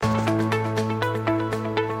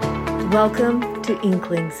Welcome to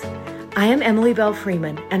Inklings. I am Emily Bell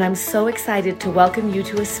Freeman, and I'm so excited to welcome you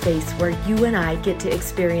to a space where you and I get to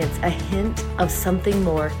experience a hint of something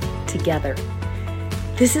more together.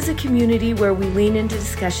 This is a community where we lean into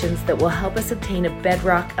discussions that will help us obtain a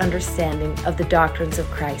bedrock understanding of the doctrines of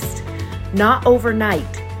Christ. Not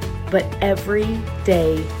overnight, but every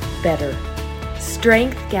day better.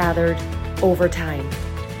 Strength gathered over time.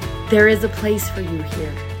 There is a place for you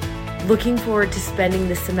here. Looking forward to spending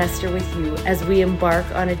the semester with you as we embark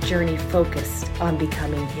on a journey focused on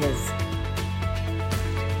becoming His.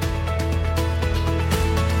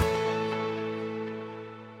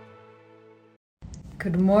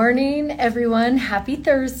 Good morning, everyone. Happy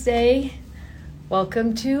Thursday.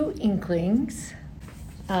 Welcome to Inklings.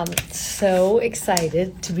 I'm so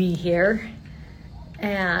excited to be here.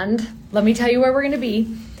 And let me tell you where we're going to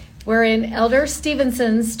be. We're in Elder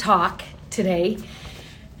Stevenson's talk today.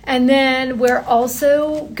 And then we're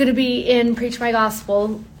also going to be in Preach My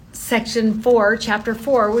Gospel, section 4, chapter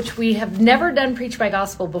 4, which we have never done Preach My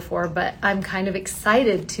Gospel before, but I'm kind of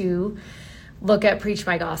excited to look at Preach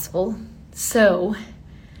My Gospel. So,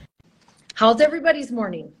 how's everybody's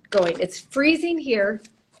morning going? It's freezing here.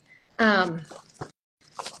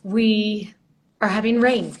 We are having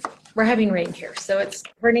rain. We're having rain here, so it's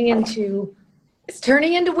turning into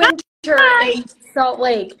winter in Salt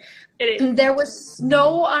Lake. There was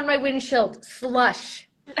snow on my windshield, slush.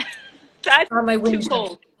 That's on my windshield. Too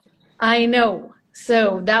cold. I know.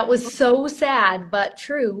 So that was so sad, but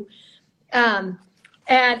true. And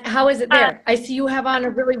how is it there? I see you have on a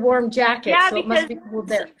really warm jacket, so it must be cold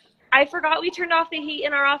there. I forgot we turned off the heat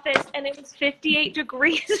in our office, and it was 58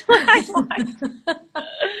 degrees when I left. So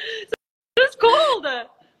it was cold, but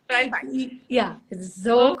I'm fine. Yeah, it's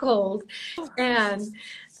so cold. And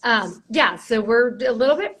so we're a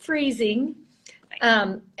little bit freezing,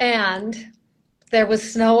 and there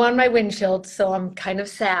was snow on my windshield, so I'm kind of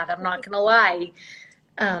sad. I'm not going to lie.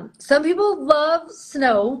 Some people love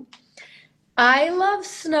snow. I love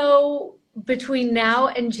snow between now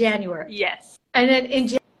and January. Yes. And then in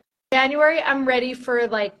January, I'm ready for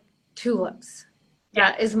like tulips.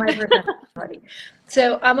 That is my personality.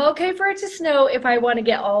 So I'm okay for it to snow if I want to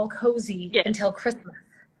get all cozy until Christmas.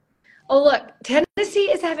 Oh, look,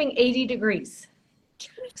 Tennessee is having 80 degrees.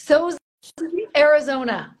 So is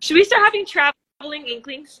Arizona. Should we start having traveling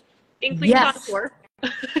Inklings? Inklings on tour?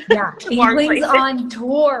 Yeah, Inklings on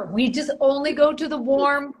tour. We just only go to the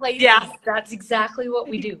warm places. Yeah. That's exactly what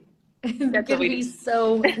we do. It's going to be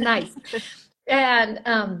so nice. And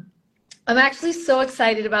I'm actually so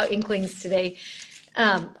excited about Inklings today.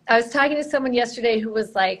 I was talking to someone yesterday who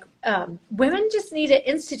was like, women just need an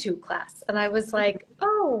institute class. And I was like,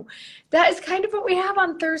 oh, that is kind of what we have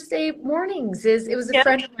on Thursday mornings. It was a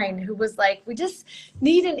friend of mine who was like, we just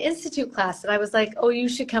need an institute class. And I was like, oh, you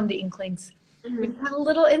should come to Inklings. Mm-hmm. We have a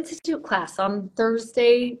little institute class on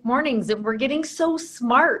Thursday mornings, and we're getting so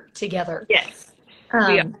smart together. Yes.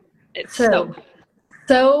 It's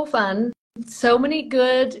so fun. So many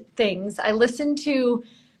good things.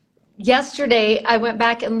 Yesterday, I went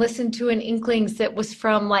back and listened to an Inklings that was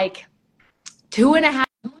from like 2.5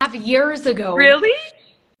 years ago. Really?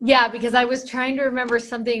 Yeah, because I was trying to remember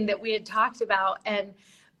something that we had talked about. And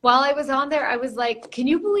while I was on there, I was like, can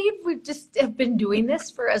you believe we just have been doing this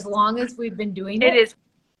for as long as we've been doing it? It is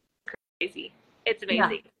crazy. It's amazing.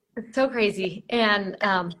 Yeah, it's so crazy. And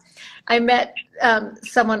I met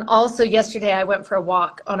someone also yesterday. I went for a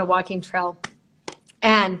walk on a walking trail.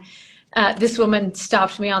 And this woman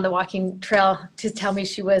stopped me on the walking trail to tell me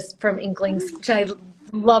she was from Inklings, which I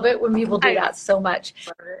love it when people do that so much.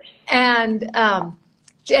 And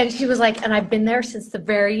she was like, and I've been there since the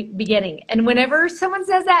very beginning. And whenever someone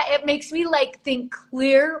says that, it makes me like think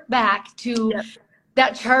clear back to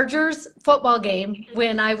that Chargers football game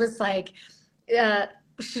when I was like,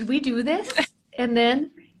 should we do this? And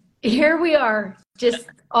then here we are, just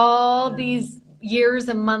all these years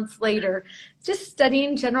and months later, just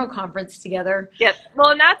studying general conference together. Yep. Well,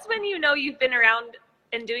 and that's when you know you've been around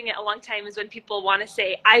and doing it a long time, is when people want to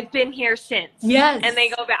say, I've been here since. Yes. And they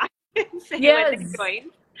go back and say when they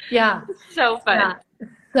joined. Yeah. So fun. Yeah.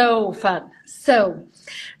 So fun. So,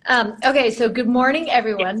 okay. So good morning,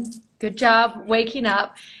 everyone. Yes. Good job waking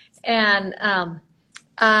up. And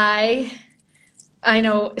I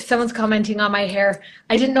know someone's commenting on my hair.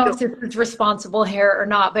 I didn't know if this was responsible hair or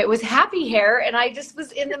not, but it was happy hair, and I just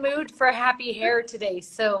was in the mood for happy hair today.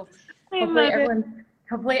 So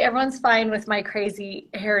hopefully everyone's fine with my crazy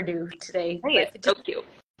hairdo today. Hey, it's so cute.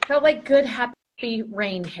 Felt like good, happy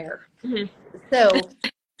rain hair. Mm-hmm. So,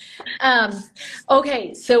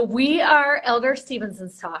 okay, so we are Elder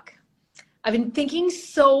Stevenson's talk. I've been thinking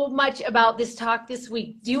so much about this talk this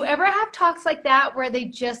week. Do you ever have talks like that where they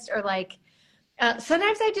just are like,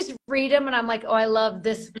 sometimes I just read them and I'm like, oh, I love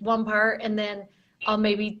this one part. And then I'll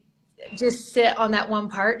maybe just sit on that one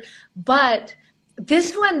part. But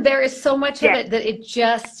this one, there is so much of it that it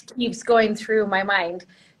just keeps going through my mind.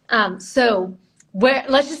 So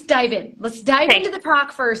let's just dive in. Let's dive into the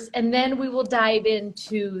talk first, and then we will dive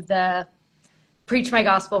into the preach my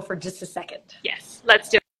gospel for just a second. Yes, let's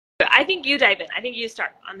do it. I think you dive in. I think you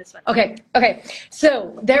start on this one. Okay.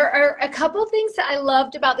 So there are a couple things that I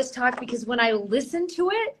loved about this talk, because when I listened to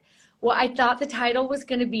it, what I thought the title was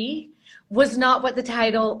going to be was not what the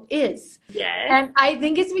title is. Yes. And I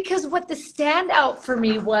think it's because what the standout for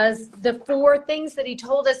me was the 4 things that he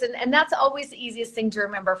told us. And that's always the easiest thing to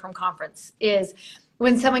remember from conference, is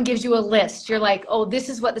when someone gives you a list, you're like, oh, this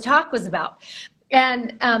is what the talk was about.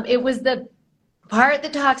 And it was the part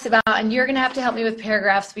that talks about, and you're going to have to help me with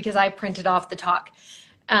paragraphs because I printed off the talk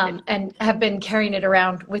and have been carrying it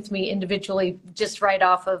around with me individually, just right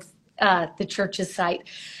off of the church's site.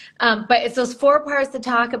 But it's those 4 parts that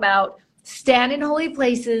talk about stand in holy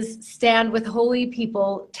places, stand with holy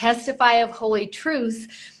people, testify of holy truths,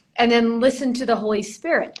 and then listen to the Holy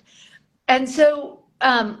Spirit. And so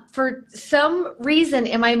for some reason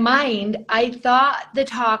in my mind, I thought the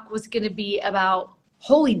talk was going to be about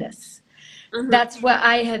holiness. Mm-hmm. That's what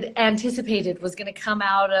I had anticipated was going to come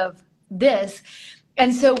out of this.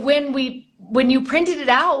 And so when you printed it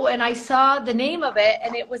out and I saw the name of it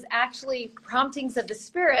and it was actually Promptings of the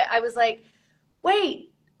Spirit, I was like,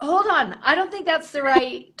 wait, hold on. I don't think that's the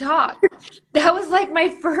right talk. That was like my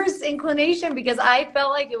first inclination, because I felt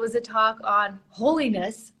like it was a talk on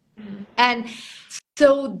holiness. Mm-hmm. And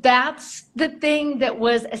so that's the thing that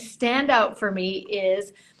was a standout for me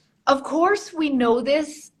is, of course we know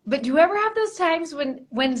this, but do you ever have those times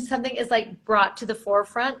when something is like brought to the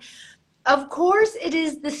forefront? Of course it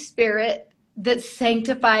is the Spirit that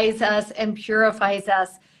sanctifies us and purifies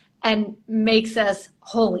us and makes us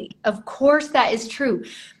holy. Of course that is true.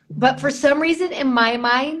 But for some reason in my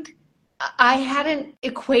mind, I hadn't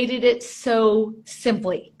equated it so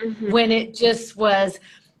simply. Mm-hmm. When it just was,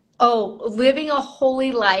 oh, living a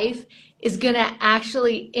holy life is going to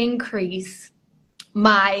actually increase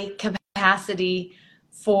my capacity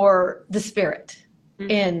for the Spirit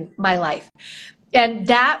in my life. And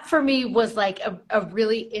that for me was like a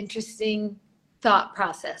really interesting thought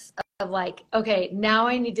process of like, okay, now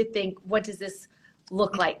I need to think, what does this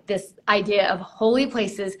look like? This idea of holy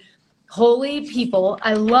places, holy people.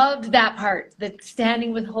 I loved that part, the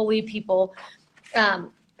standing with holy people.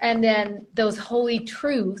 And then those holy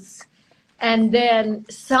truths. And then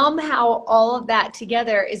somehow all of that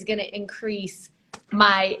together is going to increase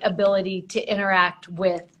my ability to interact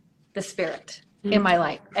with the Spirit in my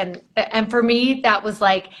life. And for me, that was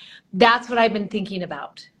like, that's what I've been thinking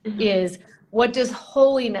about, is what does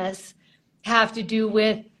holiness have to do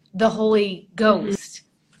with the Holy Ghost?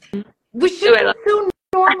 Which should have been so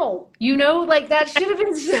normal, like that should have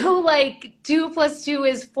been so like 2 + 2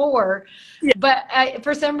 is 4. Yeah. But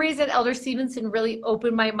for some reason, Elder Stevenson really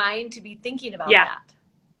opened my mind to be thinking about that.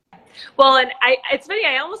 Well, and it's funny,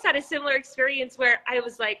 I almost had a similar experience where I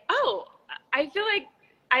was like, oh, I feel like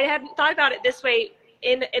I hadn't thought about it this way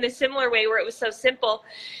in a similar way where it was so simple.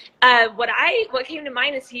 What came to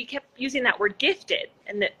mind is he kept using that word gifted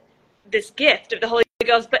and this gift of the Holy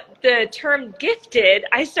Ghost, but the term gifted,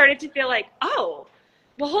 I started to feel like, oh,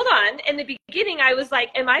 well, hold on. In the beginning, I was like,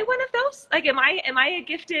 am I one of those? Like, am I a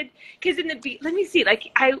gifted? Because let me see,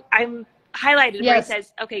 like I'm highlighted where it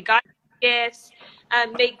says, okay, God gifts,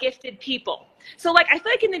 make gifted people. So like, I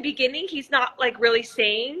feel like in the beginning, he's not like really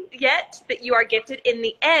saying yet that you are gifted. In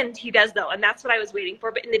the end, he does though. And that's what I was waiting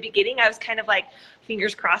for. But in the beginning, I was kind of like,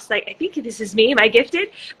 fingers crossed, like, I think this is me. Am I gifted?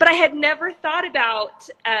 But I had never thought about,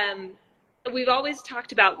 we've always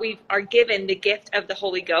talked about we are given the gift of the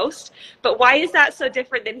Holy Ghost. But why is that so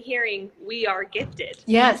different than hearing we are gifted?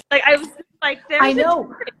 Yes. Like, I was like, I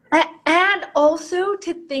know. And also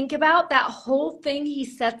to think about that whole thing he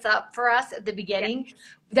sets up for us at the beginning. Yeah.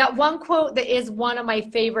 That one quote that is one of my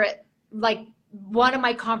favorite, like one of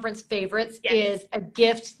my conference favorites is, a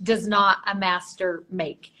gift does not a master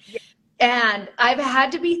make. Yes. And I've had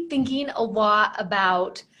to be thinking a lot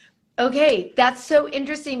about, okay, that's so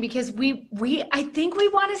interesting, because I think we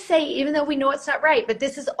want to say, even though we know it's not right, but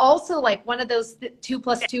this is also like one of those 2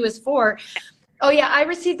 + 2 is 4. Oh yeah, I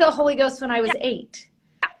received the Holy Ghost when I was 8.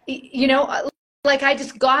 Like I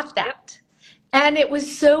just got that. And it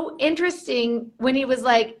was so interesting when he was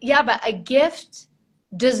like, yeah, but a gift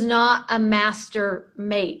does not a master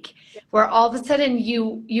make. Where all of a sudden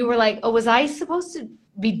you were like, oh, was I supposed to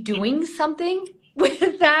be doing something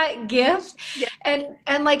with that gift? Yeah.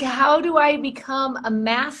 And like, how do I become a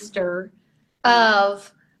master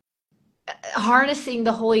of harnessing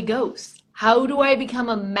the Holy Ghost? How do I become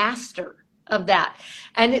a master of that?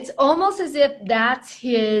 And it's almost as if that's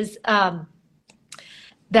his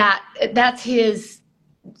that's his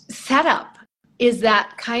setup, is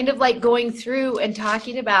that kind of like going through and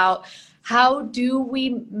talking about how do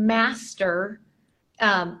we master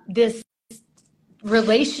this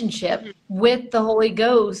relationship with the Holy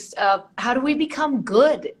Ghost. How do we become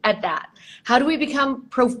good at that? How do we become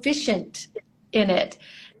proficient in it?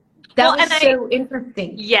 That was so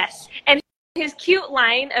interesting. Yes. And his cute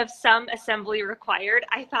line of some assembly required,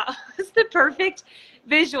 I thought was the perfect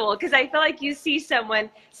visual, because I feel like you see someone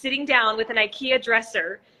sitting down with an IKEA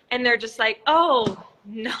dresser and they're just like, oh,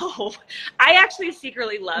 no. I actually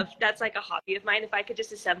secretly love, that's like a hobby of mine. If I could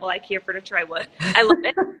just assemble IKEA furniture, I would. I love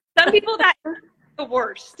it. Some people, that the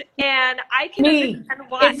worst, and I can understand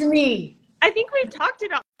why. It's me. I think we've talked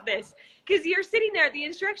about this, because you're sitting there, the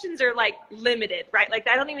instructions are like limited, right? Like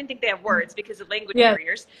I don't even think they have words because of language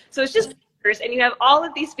barriers. So it's just pictures, and you have all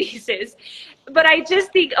of these pieces. But I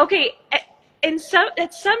just think, okay, and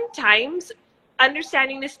sometimes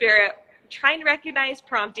understanding the Spirit, trying to recognize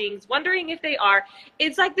promptings, wondering if they are,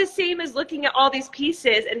 it's like the same as looking at all these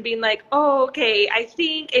pieces and being like, oh, okay, I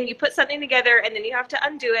think, and you put something together and then you have to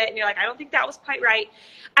undo it and you're like, I don't think that was quite right.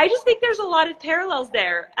 I just think there's a lot of parallels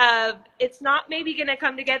there of it's not maybe going to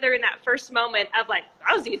come together in that first moment of like,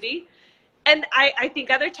 that was easy. And I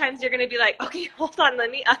think other times you're going to be like, okay, hold on, let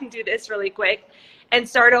me undo this really quick and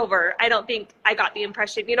start over. I don't think I got the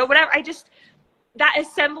impression, whatever. That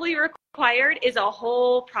assembly required is a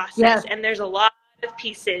whole process, and there's a lot of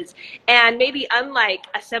pieces. And maybe unlike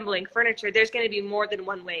assembling furniture, there's going to be more than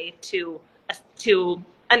one way to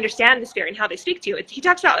understand the Spirit and how they speak to you. He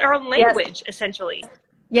talks about our own language, essentially.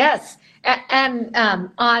 Yes. And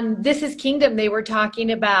on This is Kingdom, they were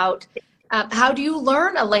talking about how do you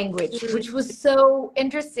learn a language, which was so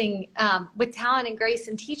interesting with Talent and Grace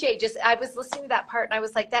and TJ. I was listening to that part and I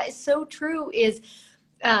was like, that is so true.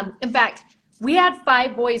 In fact, we had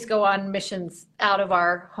 5 boys go on missions out of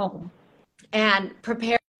our home and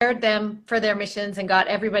prepared them for their missions and got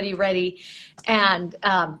everybody ready. And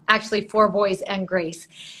actually 4 boys and Grace.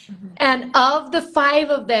 Mm-hmm. And of the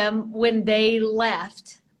 5 of them, when they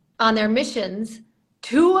left on their missions,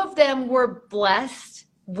 2 of them were blessed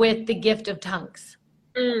with the gift of tongues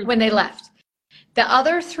when they left. The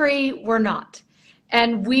other 3 were not.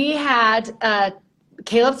 And we had,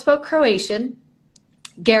 Caleb spoke Croatian,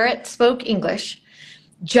 Garrett spoke English,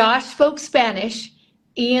 Josh spoke Spanish,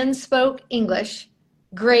 Ian spoke English,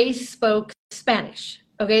 Grace spoke Spanish.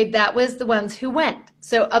 Okay, that was the ones who went.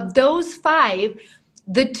 So of those 5,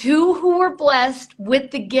 the 2 who were blessed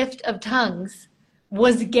with the gift of tongues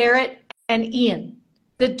was Garrett and Ian,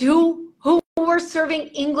 the 2 who were serving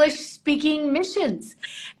English-speaking missions.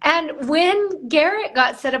 And when Garrett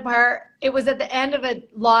got set apart, it was at the end of a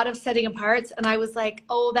lot of setting aparts, and I was like,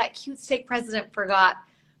 oh, that cute stake president forgot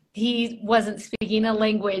he wasn't speaking a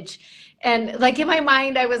language. And like in my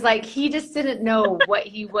mind, I was like, he just didn't know what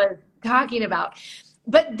he was talking about.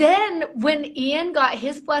 But then when Ian got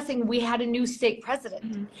his blessing, we had a new stake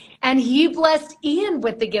president, and he blessed Ian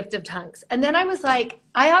with the gift of tongues. And then I was like,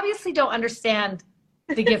 I obviously don't understand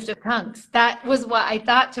the gift of tongues. That was what I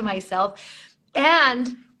thought to myself.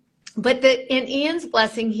 But in Ian's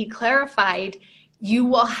blessing, he clarified, you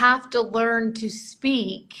will have to learn to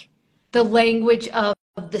speak the language of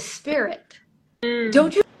the Spirit.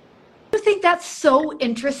 Don't you think that's so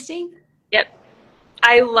interesting? Yep.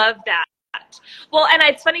 I love that. Well, and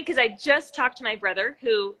it's funny because I just talked to my brother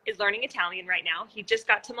who is learning Italian right now. He just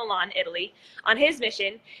got to Milan, Italy on his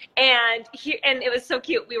mission. And it was so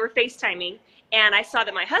cute. We were FaceTiming and I saw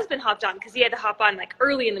that my husband hopped on because he had to hop on like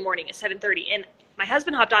early in the morning at 7:30. And my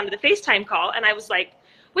husband hopped onto the FaceTime call and I was like,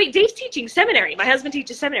 wait, Dave's teaching seminary. My husband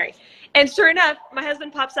teaches seminary. And sure enough, my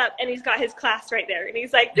husband pops up and he's got his class right there. And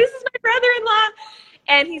he's like, this is my brother-in-law.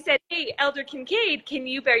 And he said, hey, Elder Kincaid, can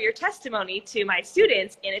you bear your testimony to my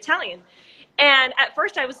students in Italian? And at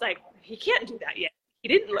first I was like, he can't do that yet. He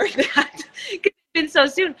didn't learn that because it's been so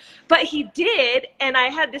soon. But he did. And I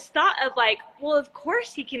had this thought of like, well, of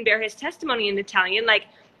course he can bear his testimony in Italian. Like,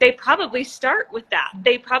 they probably start with that.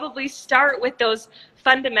 They probably start with those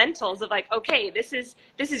fundamentals of like, okay, this is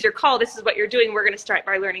your call. This is what you're doing. We're going to start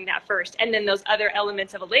by learning that first. And then those other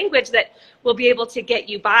elements of a language that will be able to get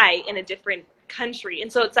you by in a different country.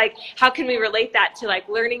 And so it's like, how can we relate that to like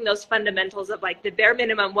learning those fundamentals of like the bare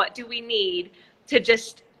minimum? What do we need to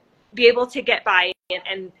just be able to get by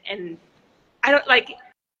and I don't like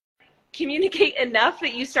communicate enough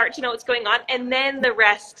that you start to know what's going on, and then the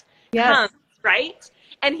rest comes right?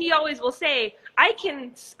 And he always will say, I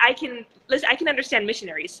can listen, I can understand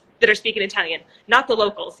missionaries that are speaking Italian, not the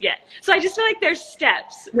locals yet. So I just feel like there's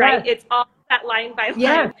steps, right? It's all that line by line.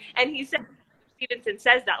 Yeah. And he said, Stevenson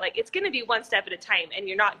says that, like, it's going to be one step at a time, and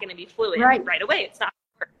you're not going to be fluent right away. It's not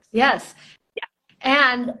how it works. Yes. Yeah.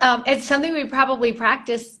 And it's something we probably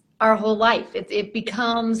practice our whole life. It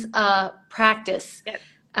becomes a practice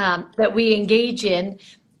that we engage in.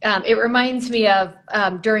 It reminds me of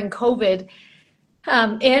during COVID,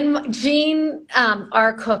 Jean,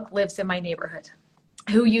 our cook, lives in my neighborhood,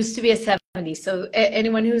 who used to be a 70. So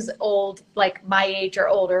anyone who's old, like my age or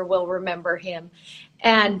older, will remember him.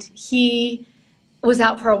 And he was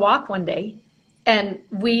out for a walk one day, and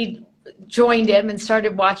we joined him and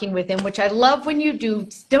started walking with him, which I love when you do.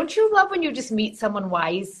 Don't you love when you just meet someone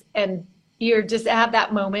wise and you're just have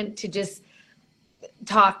that moment to just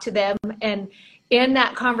talk to them? And in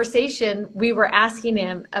that conversation, we were asking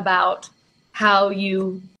him about how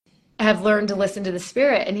you have learned to listen to the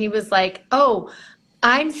Spirit. And he was like, oh,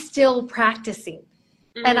 I'm still practicing.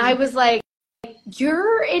 And I was like,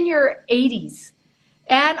 you're in your 80s.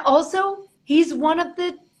 And also, he's one of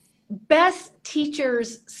the best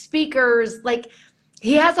teachers, speakers. Like,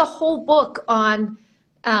 he has a whole book on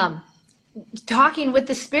talking with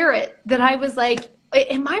the Spirit that I was like,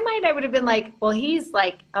 in my mind, I would have been like, well, he's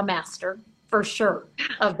like a master for sure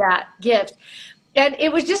of that gift. And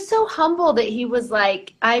it was just so humble that he was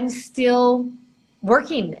like, I'm still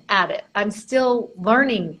working at it. I'm still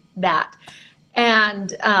learning that.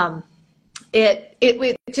 And it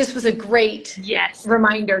just was a great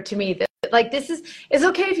reminder to me that, like, it's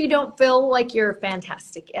okay if you don't feel like you're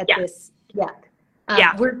fantastic at this yet.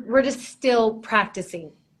 We're just still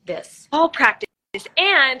practicing this. All practice.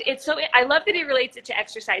 And I love that he relates it to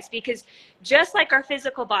exercise, because just like our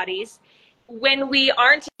physical bodies, when we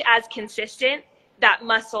aren't as consistent, that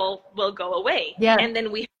muscle will go away. And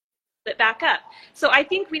then we build it back up. So I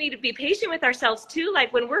think we need to be patient with ourselves too.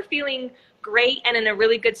 Like, when we're feeling great and in a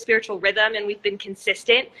really good spiritual rhythm and we've been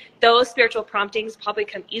consistent, those spiritual promptings probably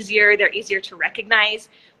come easier. They're easier to recognize.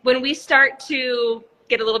 When we start to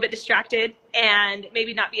get a little bit distracted and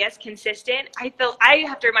maybe not be as consistent, I feel I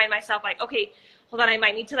have to remind myself, like, okay, hold on, I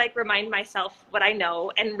might need to like remind myself what I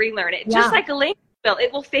know and relearn it. Just like a language skill,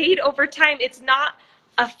 it will fade over time. It's not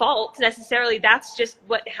a fault necessarily. That's just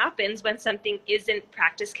what happens when something isn't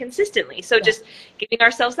practiced consistently. So just giving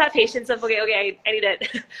ourselves that patience of, okay, I need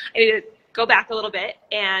to go back a little bit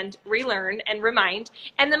and relearn and remind,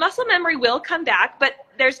 and the muscle memory will come back, but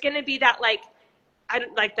there's going to be that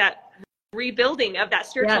that rebuilding of that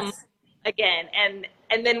spiritual again,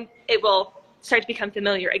 and then it will start to become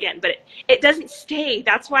familiar again, but it doesn't stay.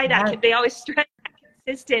 That's why they always stress that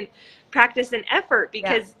consistent practice and effort,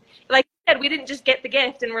 because like you said, we didn't just get the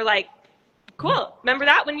gift and we're like, cool, remember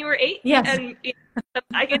that when you were 8? And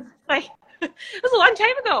I guess like it was a long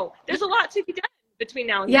time ago. There's a lot to be done between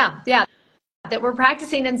now and then. That we're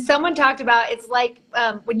practicing. And someone talked about, it's like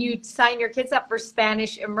when you sign your kids up for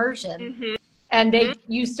Spanish immersion, and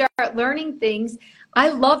you start learning things. I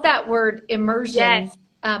love that word, immersion.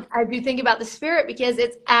 I do think about the Spirit, because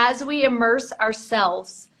it's as we immerse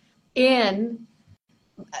ourselves in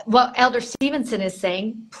what Elder Stevenson is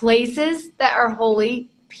saying, places that are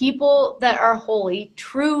holy, people that are holy,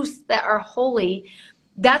 truths that are holy.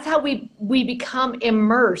 That's how we become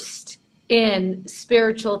immersed in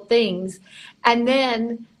spiritual things. And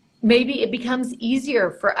then maybe it becomes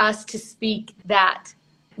easier for us to speak that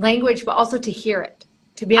language, but also to hear it,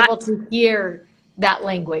 to be able to hear that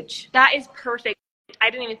language. That is perfect. I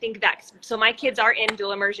didn't even think of that. So my kids are in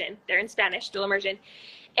dual immersion. They're in Spanish, dual immersion.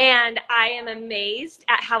 And I am amazed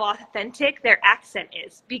at how authentic their accent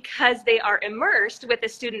is, because they are immersed with the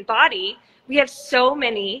student body. We have so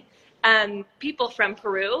many people from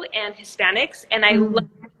Peru and Hispanics, and I love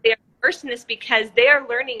their immersed in this, because they are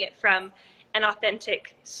learning it from an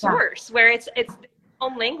authentic source, where it's their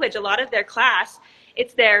home language. A lot of their class,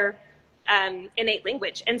 it's their innate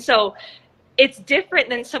language. And so it's different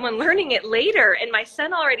than someone learning it later. And my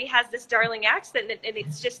son already has this darling accent, and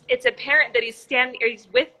it's apparent that he's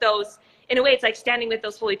with those, in a way, it's like standing with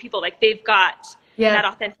those holy people. Like, they've got that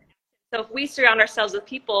authentic. So if we surround ourselves with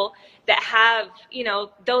people that have,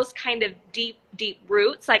 those kind of deep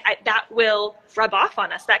roots, like that will rub off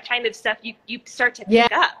on us. That kind of stuff you start to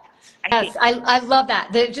pick up. I love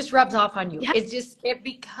that. That it just rubs off on you. It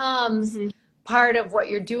becomes part of what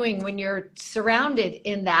you're doing when you're surrounded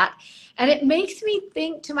in that. And it makes me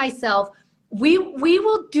think to myself, we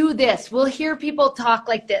will do this. We'll hear people talk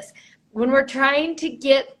like this. When we're trying to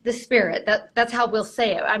get the Spirit, that's how we'll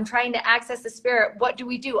say it. I'm trying to access the Spirit. What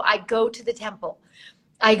do? I go to the temple.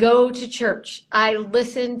 I go to church. I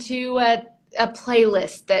listen to a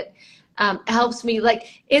playlist that helps me.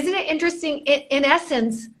 Like, isn't it interesting? In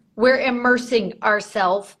essence, we're immersing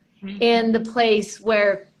ourselves in the place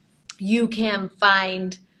where you can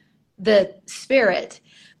find the Spirit.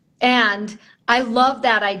 And I love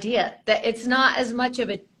that idea that it's not as much of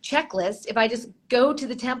a checklist. If I just go to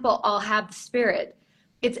the temple, I'll have the Spirit.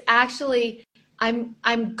 It's actually,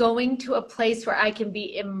 I'm going to a place where I can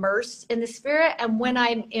be immersed in the Spirit. And when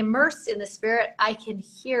I'm immersed in the Spirit, I can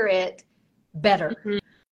hear it better,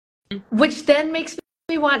 which then makes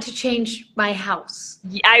me want to change my house.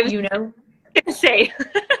 I was going to say,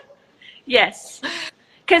 yes,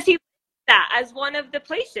 because he that as one of the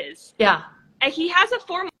places. Yeah. And he has a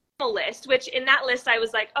formal list, which in that list I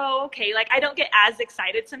was like, oh, okay. Like, I don't get as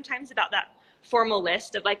excited sometimes about that formal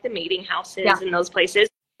list of like the meeting houses and those places.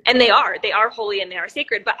 And they are holy and they are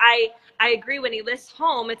sacred. But I agree, when he lists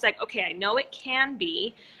home, it's like, okay, I know it can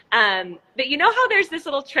be. But you know how there's this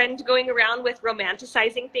little trend going around with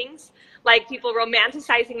romanticizing things? Like people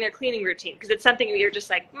romanticizing their cleaning routine because it's something you're just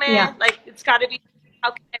like, man, like it's got to be,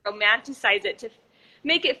 how can I romanticize it to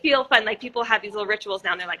make it feel fun? Like people have these little rituals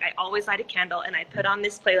now and they're like, I always light a candle and I put on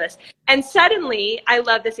this playlist. And suddenly I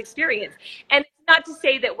love this experience. And it's not to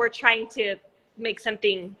say that we're trying to make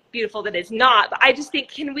something beautiful that is not, but I just think,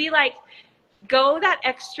 can we like go that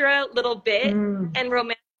extra little bit and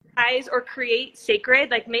romanticize or create sacred,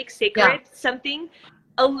 like make sacred something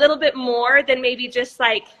a little bit more than maybe just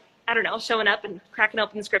like, I don't know, showing up and cracking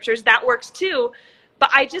open the scriptures. That works too. But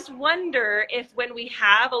I just wonder if when we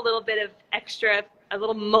have a little bit of extra, a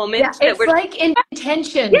little moment that it's like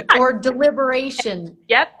intention or deliberation.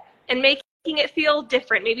 Yep. And making it feel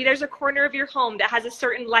different. Maybe there's a corner of your home that has a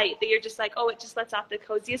certain light that you're just like, oh, it just lets off the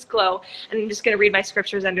coziest glow. And I'm just going to read my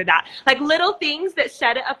scriptures under that. Like little things that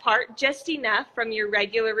set it apart just enough from your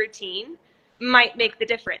regular routine might make the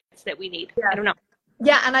difference that we need. I don't know.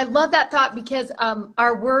 Yeah. And I love that thought because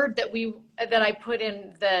our word that I put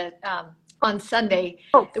in the, on Sunday,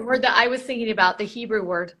 the word that I was thinking about, the Hebrew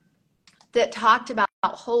word that talked about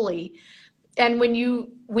holy. And when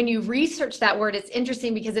you research that word, it's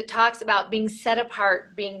interesting because it talks about being set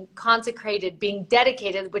apart, being consecrated, being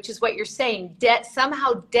dedicated, which is what you're saying,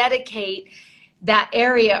 somehow dedicate that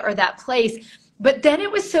area or that place. But then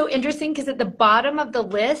it was so interesting because at the bottom of the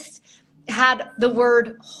list had the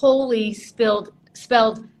word holy spelled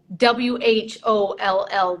W-H-O-L-L-Y,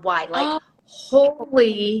 like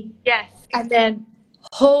holy. Yes. And then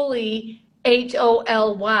holy,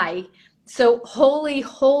 H-O-L-Y. So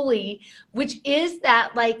holy, which is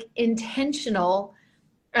that like intentional,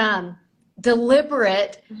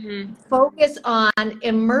 deliberate focus on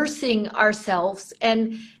immersing ourselves.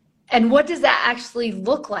 And what does that actually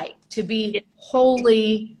look like to be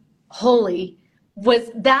holy?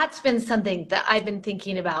 That's been something that I've been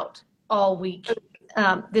thinking about all week.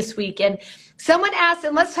 This week. And someone asked,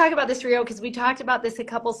 and let's talk about this, Rio, because we talked about this a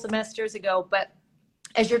couple semesters ago, but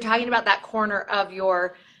as you're talking about that corner of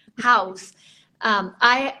your house,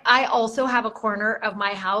 I also have a corner of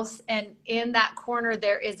my house, and in that corner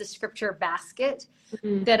there is a scripture basket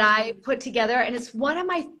that I put together, and it's one of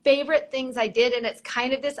my favorite things I did, and it's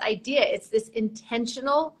kind of this idea. It's this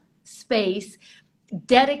intentional space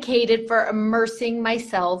dedicated for immersing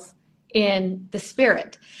myself in the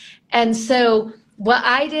Spirit. And so what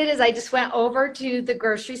I did is I just went over to the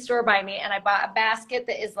grocery store by me and I bought a basket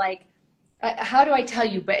that is like, how do I tell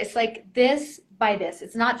you? But it's like this by this.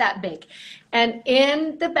 It's not that big. And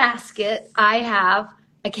in the basket, I have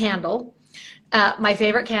a candle. My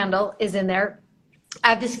favorite candle is in there. I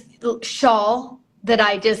have this shawl that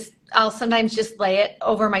I'll sometimes just lay it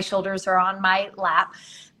over my shoulders or on my lap.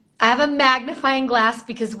 I have a magnifying glass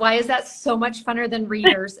because why is that so much funner than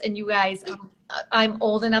readers? And you guys, I'm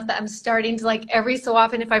old enough that I'm starting to, like, every so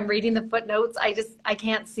often if I'm reading the footnotes, I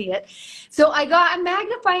can't see it. So I got a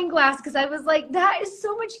magnifying glass because I was like, that is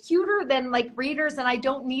so much cuter than like readers, and I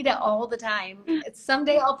don't need it all the time.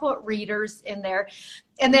 Someday I'll put readers in there.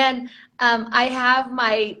 And then I have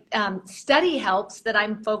my study helps that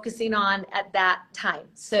I'm focusing on at that time.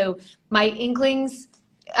 So my Inklings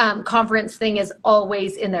conference thing is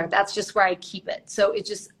always in there. That's just where I keep it. So it's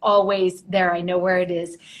just always there. I know where it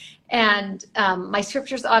is. And my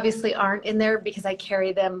scriptures obviously aren't in there because I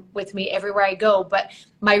carry them with me everywhere I go, but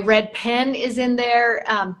my red pen is in there.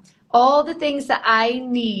 All the things that I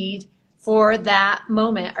need for that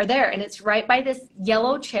moment are there. And it's right by this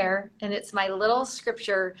yellow chair, and it's my little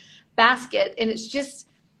scripture basket. And it's just,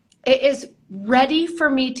 it is ready for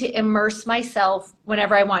me to immerse myself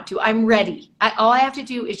whenever I want to. I'm ready. All I have to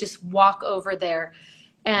do is just walk over there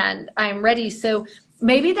and I'm ready. So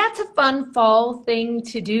maybe that's a fun fall thing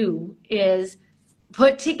to do, is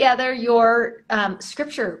put together your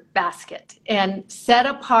scripture basket and set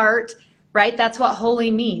apart, right? That's what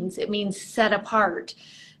holy means. It means set apart,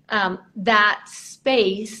 that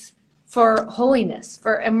space for holiness,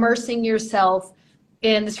 for immersing yourself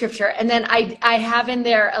in the scripture. And then I have in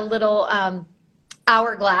there a little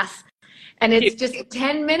hourglass, and it's just a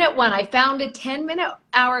 10-minute one. I found a 10-minute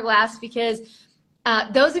hourglass because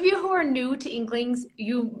those of you who are new to Inklings,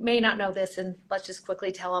 you may not know this, and let's just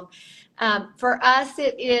quickly tell them. For us,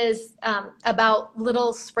 it is about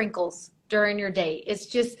little sprinkles during your day.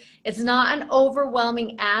 It's not an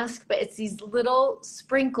overwhelming ask, but it's these little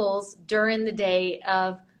sprinkles during the day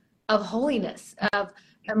of holiness, of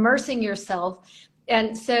immersing yourself.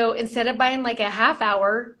 And so instead of buying like a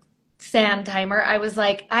half-hour sand timer, I was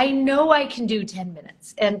like, I know I can do 10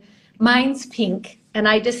 minutes. And mine's pink. And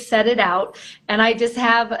I just set it out, and I just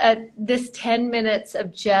have this 10 minutes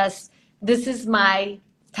of just, this is my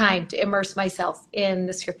time to immerse myself in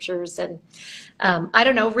the scriptures. And I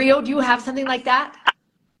don't know, Rio, do you have something like that?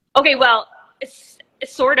 Okay, well, it's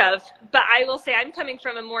sort of, but I will say I'm coming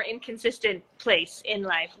from a more inconsistent place in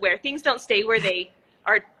life where things don't stay where they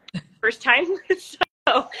are first time.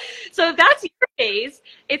 So if that's your phase,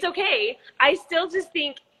 it's okay. I still just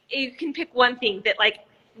think you can pick one thing that, like,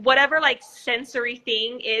 whatever like sensory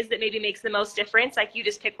thing is that maybe makes the most difference. Like, you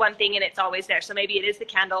just pick one thing and it's always there. So maybe it is the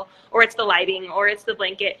candle, or it's the lighting, or it's the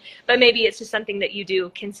blanket, but maybe it's just something that you do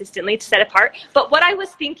consistently to set apart. But what I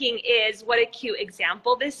was thinking is, what a cute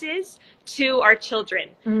example this is to our children.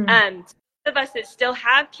 Of us that still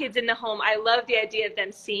have kids in the home, I love the idea of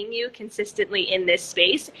them seeing you consistently in this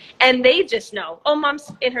space, and they just know, oh,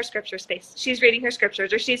 mom's in her scripture space, she's reading her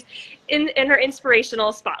scriptures, or she's in her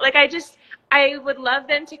inspirational spot. Like, I would love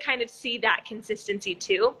them to kind of see that consistency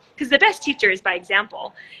too, because the best teacher is by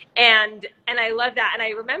example. And I love that. And I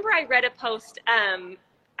remember I read a post,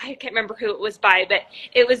 I can't remember who it was by, but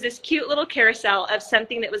it was this cute little carousel of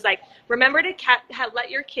something that was like, remember to let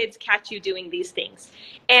your kids catch you doing these things.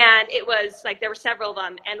 And it was like, there were several of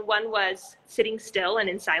them. And one was sitting still and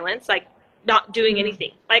in silence, like not doing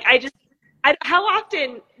anything. Like, how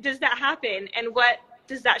often does that happen? And what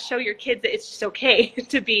does that show your kids, that it's just okay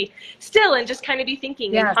to be still and just kind of be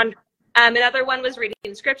thinking? Yes. Another one was reading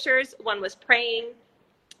scriptures. One was praying.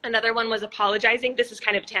 Another one was apologizing. This is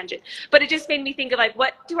kind of a tangent, but it just made me think of, like,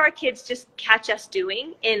 what do our kids just catch us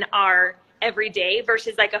doing in our everyday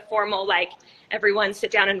versus like a formal, like, everyone sit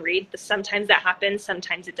down and read. Sometimes that happens,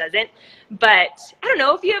 sometimes it doesn't. But I don't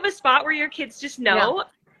know if you have a spot where your kids just know. Yeah.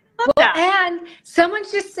 Well, and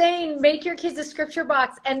someone's just saying, make your kids a scripture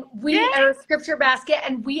box, and we are a scripture basket.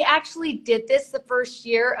 And we actually did this the first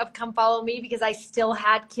year of Come Follow Me, because I still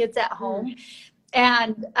had kids at home.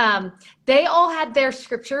 And they all had their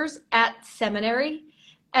scriptures at seminary.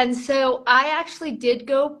 And so I actually did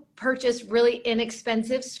go purchase really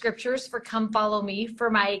inexpensive scriptures for Come Follow Me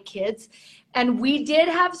for my kids. And we did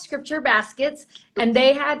have scripture baskets, and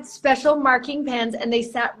they had special marking pens, and they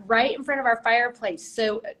sat right in front of our fireplace.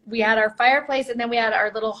 So we had our fireplace, and then we had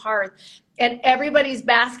our little hearth, and everybody's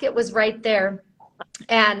basket was right there.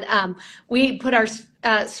 And we put our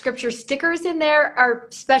scripture stickers in there, our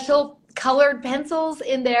special colored pencils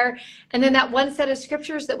in there, and then that one set of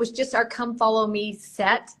scriptures that was just our Come Follow Me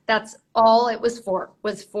set. That's all it was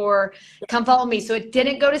for Come Follow Me. So it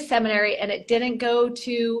didn't go to seminary, and it didn't go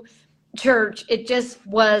to church. It just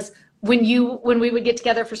was when we would get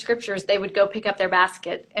together for scriptures, they would go pick up their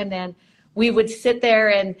basket, and then we would sit there,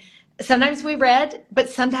 and sometimes we read, but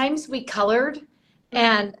sometimes we colored.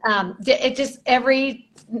 And it just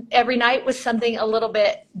every night was something a little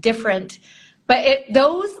bit different. But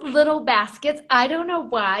those little baskets, I don't know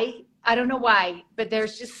why, but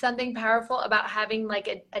there's just something powerful about having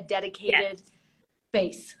like a dedicated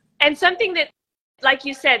space. And something that, like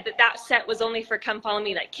you said, that set was only for Come Follow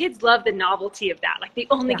Me. Like, kids love the novelty of that. Like, they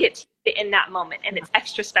only get to it in that moment, and it's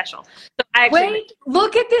extra special. So wait,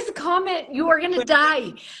 look at this comment. You are going to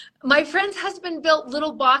die. My friend's husband built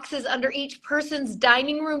little boxes under each person's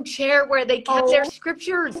dining room chair where they kept their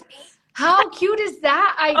scriptures. How cute is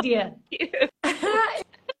that idea?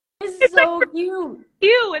 It's so cute.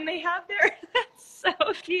 Cute when they have their, that's so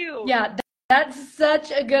cute. Yeah, that's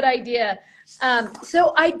such a good idea.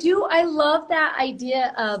 So I love that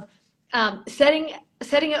idea of setting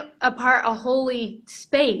apart a holy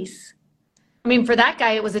space. I mean, for that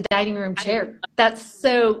guy, it was a dining room chair. That's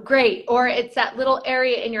so great. Or it's that little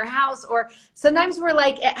area in your house. Or sometimes we're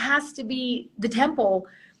like, it has to be the temple.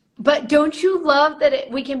 But don't you love that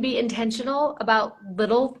we can be intentional about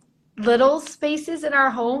little spaces in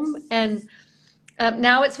our home? And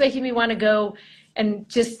now it's making me want to go and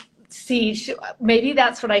just see, maybe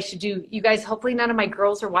that's what I should do. You guys, hopefully none of my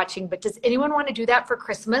girls are watching, but does anyone want to do that for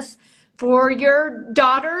Christmas for your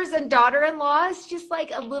daughters and daughter-in-laws? Just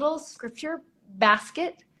like a little scripture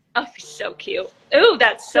basket. Oh, so cute. Oh,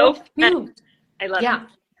 that's so cute. I love it.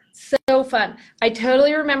 So fun. I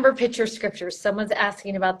totally remember picture scriptures. Someone's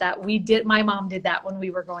asking about that. My mom did that when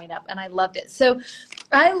we were growing up, and I loved it. So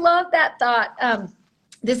I love that thought.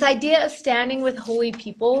 This idea of standing with holy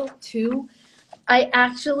people too, I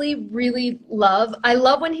actually really love. I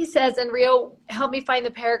love when he says, and Rio, help me find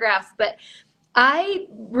the paragraph, but I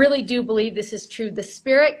really do believe this is true. The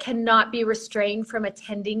Spirit cannot be restrained from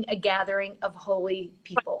attending a gathering of holy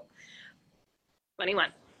people. 21.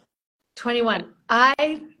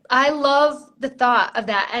 I love the thought of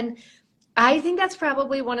that. And I think that's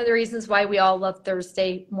probably one of the reasons why we all love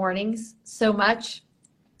Thursday mornings so much,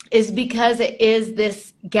 is because it is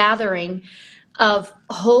this gathering of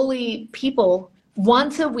holy people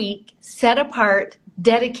once a week, set apart,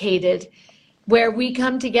 dedicated, where we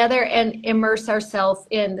come together and immerse ourselves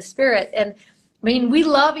in the Spirit. And I mean, we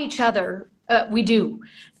love each other. We do.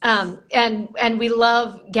 And we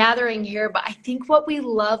love gathering here. But I think what we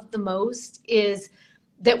love the most is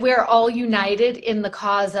that we're all united in the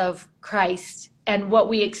cause of Christ. And what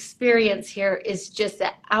we experience here is just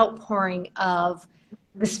the outpouring of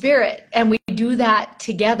the Spirit. And we do that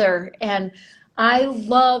together. And I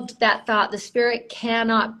loved that thought. The Spirit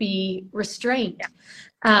cannot be restrained.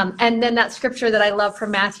 And then that scripture that I love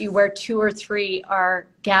from Matthew, where 2 or 3 are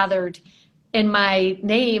gathered in my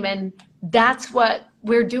name. And that's what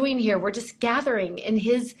we're doing here. We're just gathering in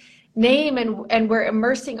his name, and we're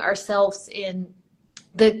immersing ourselves in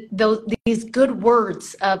these good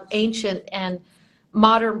words of ancient and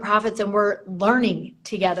modern prophets, and we're learning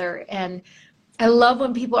together. And I love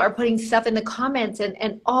when people are putting stuff in the comments,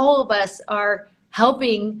 and all of us are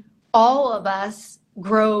helping all of us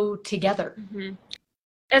grow together. Mm-hmm.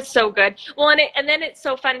 That's so good. Well, and then it's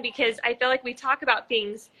so fun because I feel like we talk about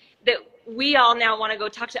things that we all now want to go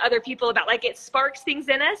talk to other people about. Like, it sparks things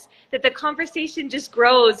in us that the conversation just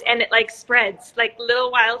grows, and it like spreads like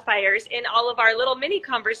little wildfires in all of our little mini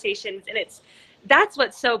conversations. And that's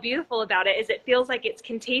what's so beautiful about it, is it feels like it's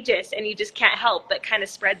contagious, and you just can't help but kind of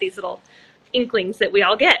spread these little inklings that we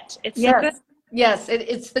all get. It's so good. Yes,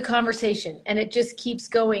 it's the conversation, and it just keeps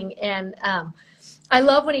going. And I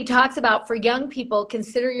love when he talks about, for young people,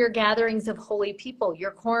 consider your gatherings of holy people,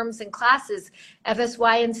 your quorums and classes,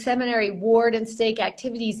 FSY and seminary, ward and stake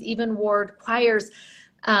activities, even ward choirs.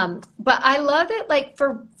 But I love it, like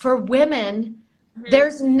for women, mm-hmm.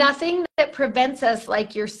 There's nothing that prevents us,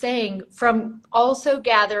 like you're saying, from also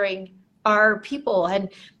gathering our people.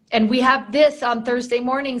 And we have this on Thursday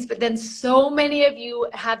mornings, but then so many of you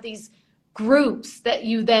have these groups that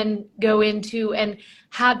you then go into and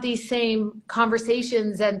have these same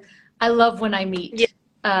conversations. And I love when I meet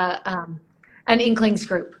an Inklings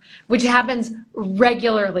group, which happens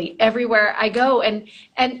regularly everywhere I go. And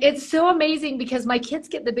it's so amazing because my kids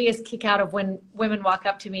get the biggest kick out of when women walk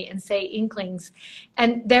up to me and say Inklings.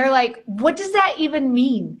 And they're like, what does that even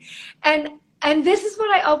mean? And this is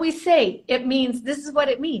what I always say. This is what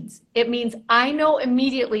it means. It means I know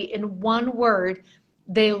immediately in one word,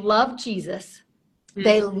 they love Jesus. Mm-hmm.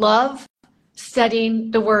 They love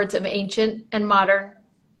studying the words of ancient and modern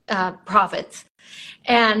prophets.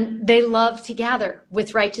 And they love to gather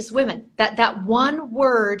with righteous women. That one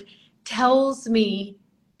word tells me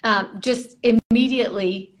just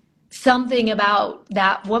immediately something about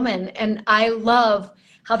that woman. And I love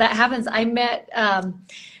how that happens. I met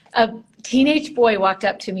a teenage boy walked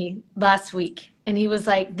up to me last week, and he was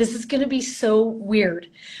like, this is going to be so weird,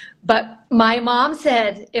 but my mom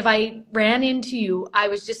said if I ran into you, I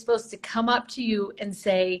was just supposed to come up to you and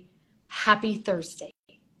say, Happy Thursday.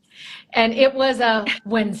 And it was a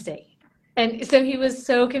Wednesday. And so he was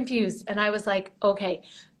so confused. And I was like, okay,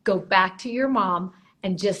 go back to your mom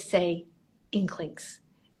and just say Inklings,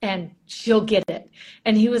 and she'll get it.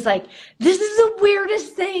 And he was like, this is the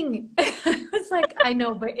weirdest thing. I was like, I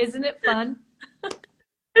know, but isn't it fun?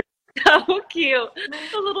 So cute.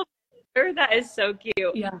 A little, that is so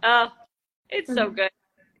cute. Yeah. It's so good.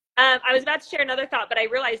 I was about to share another thought, but I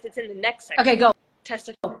realized it's in the next section. Okay, go.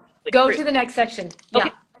 Go to to the next section. Okay.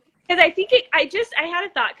 Yeah. Because I think I had a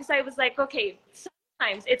thought, because I was like, okay,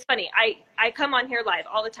 sometimes it's funny. I come on here live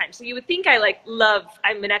all the time. So you would think I'm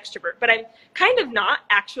an extrovert, but I'm kind of not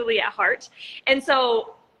actually at heart. And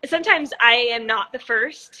so sometimes I am not the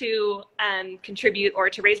first to contribute or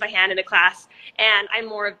to raise my hand in a class. And I'm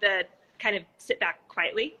more of the kind of sit back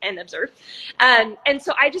quietly and observe. And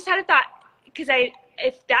so I just had a thought, because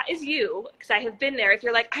if that is you, because I have been there, if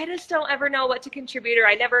you're like, I just don't ever know what to contribute, or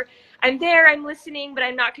I'm there, I'm listening, but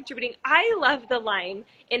I'm not contributing. I love the line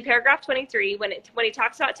in paragraph 23 when he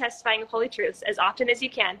talks about testifying of holy truths as often as you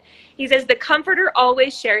can. He says, the Comforter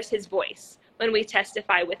always shares his voice when we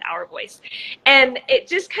testify with our voice. And it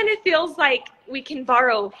just kind of feels like we can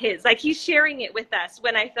borrow his, like he's sharing it with us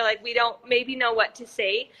when I feel like we don't maybe know what to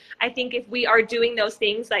say. I think if we are doing those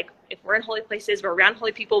things, like if we're in holy places, we're around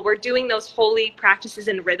holy people, we're doing those holy practices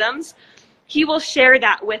and rhythms, he will share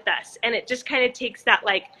that with us. And it just kind of takes that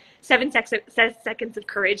like 7 seconds of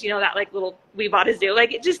courage, that like little we bought do.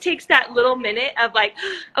 Like it just takes that little minute of like,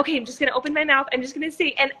 okay, I'm just going to open my mouth. I'm just going to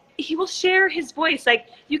say, and he will share his voice. Like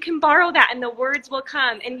you can borrow that and the words will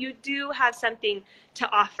come, and you do have something to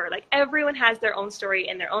offer. Like everyone has their own story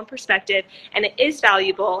and their own perspective, and it is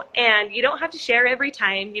valuable, and you don't have to share every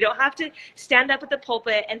time. You don't have to stand up at the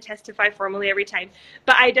pulpit and testify formally every time.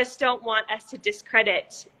 But I just don't want us to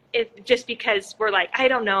discredit it just because we're like, I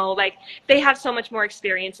don't know, like they have so much more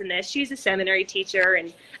experience in this. She's a seminary teacher,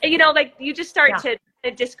 and like you just start to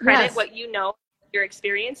discredit what your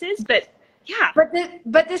experiences. But yeah.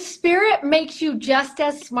 But the Spirit makes you just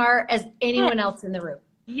as smart as anyone else in the room.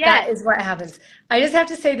 That is what happens. I just have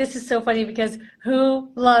to say, this is so funny because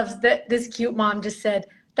who loves that? This cute mom just said,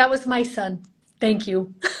 that was my son. Thank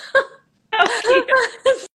you.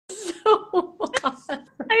 So awesome.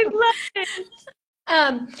 I love it.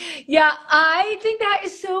 I think that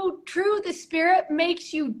is so true. The Spirit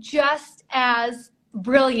makes you just as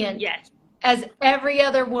brilliant as every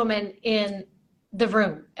other woman in the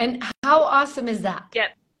room. And how awesome is that? Yep.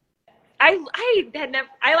 I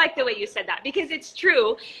like the way you said that, because it's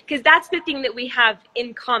true, because that's the thing that we have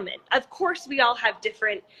in common. Of course, we all have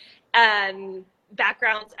different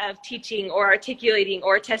backgrounds of teaching or articulating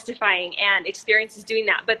or testifying and experiences doing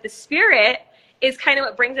that. But the Spirit is kind of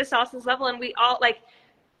what brings us all to this level. And we all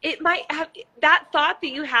it might have that thought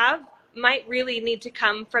that you have might really need to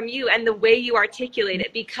come from you, and the way you articulate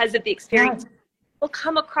it because of the experience will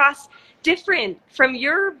come across different from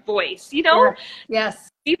your voice, Yes.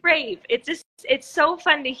 Be brave. It's so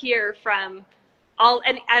fun to hear from all,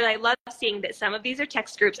 and I love seeing that some of these are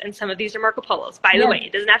text groups and some of these are Marco Polos, by the way.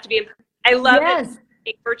 It doesn't have to be in person. I love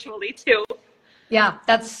it virtually too. Yeah,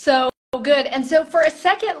 that's so good. And so for a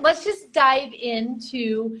second, let's just dive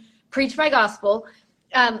into Preach My Gospel.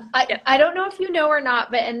 I don't know if you know or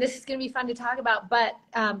not, and this is going to be fun to talk about, but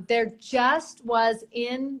there just was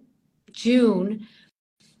in June,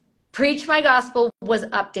 Preach My Gospel was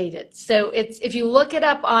updated. So if you look it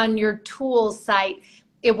up on your tools site,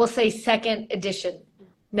 it will say second edition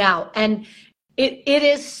now. And it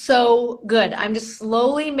is so good. I'm just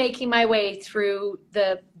slowly making my way through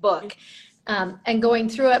the book and going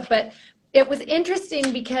through it. But it was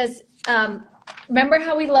interesting because remember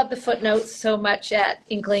how we love the footnotes so much at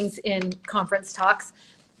Inklings in conference talks?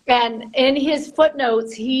 And in his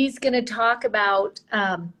footnotes, he's going to talk about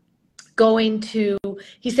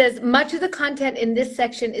he says, much of the content in this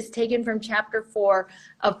section is taken from chapter 4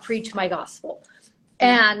 of Preach My Gospel.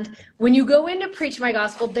 And when you go into Preach My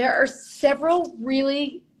Gospel, there are several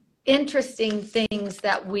really interesting things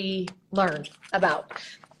that we learned about.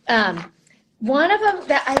 One of them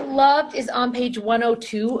that I loved is on page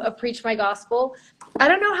 102 of Preach My Gospel. I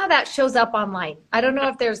don't know how that shows up online. I don't know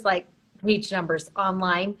if there's like page numbers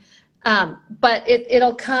online, but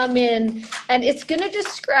it'll come in, and it's going to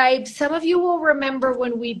describe, some of you will remember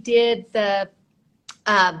when we did the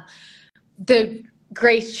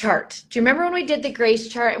grace chart. Do you remember when we did the grace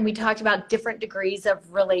chart and we talked about different degrees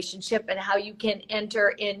of relationship and how you can enter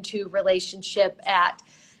into relationship at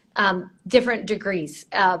different degrees?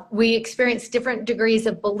 We experience different degrees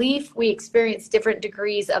of belief. We experience different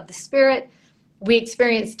degrees of the Spirit. We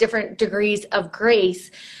experience different degrees of grace.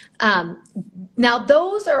 Now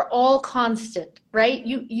those are all constant, right?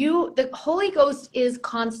 The Holy Ghost is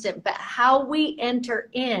constant, but how we enter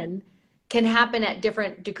in can happen at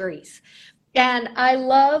different degrees. And I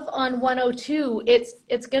love on 102,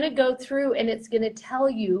 it's going to go through and it's going to tell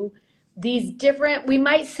you these different, we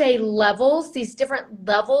might say levels, these different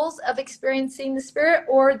levels of experiencing the Spirit,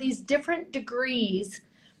 or these different degrees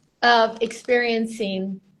of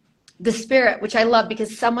experiencing the Spirit, which I love,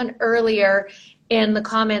 because someone earlier in the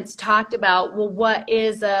comments talked about, well, what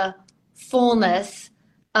is a fullness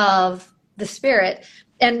of the Spirit?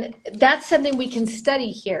 And that's something we can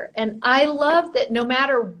study here. And I love that no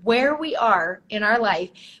matter where we are in our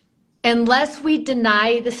life, unless we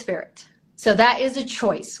deny the Spirit, so that is a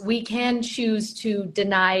choice. We can choose to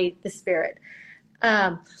deny the Spirit.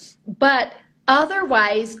 But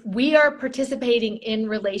otherwise, we are participating in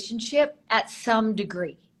relationship at some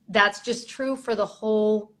degree. That's just true for the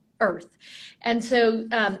whole earth. And so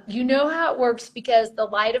you know how it works because the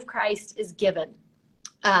light of Christ is given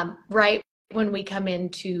right when we come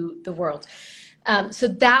into the world. So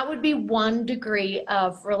that would be one degree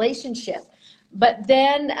of relationship. But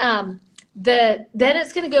then then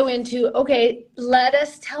it's going to go into, okay, let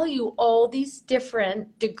us tell you all these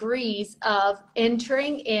different degrees of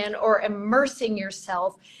entering in or immersing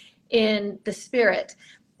yourself in the Spirit.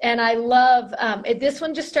 And I love this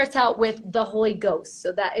one just starts out with the Holy Ghost.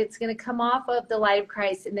 So that it's going to come off of the light of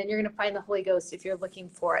Christ, and then you're going to find the Holy Ghost if you're looking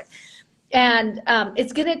for it. And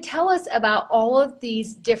it's going to tell us about all of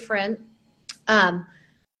these different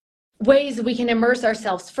ways we can immerse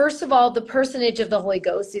ourselves. First of all, the personage of the Holy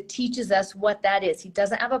Ghost, it teaches us what that is. He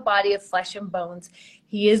doesn't have a body of flesh and bones.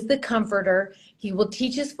 He is the comforter. He will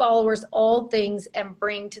teach his followers all things and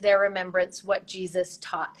bring to their remembrance what Jesus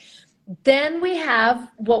taught. Then we have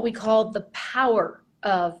what we call the power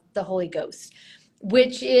of the Holy Ghost,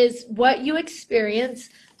 which is what you experience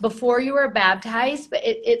before you are baptized, but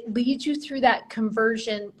it leads you through that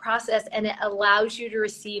conversion process, and it allows you to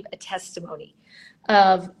receive a testimony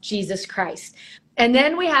of Jesus Christ. And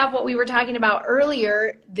then we have what we were talking about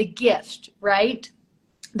earlier, the gift, right?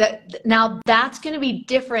 Now that's going to be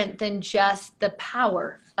different than just the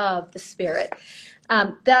power of the Spirit.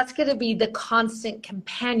 That's going to be the constant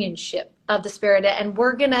companionship of the Spirit, and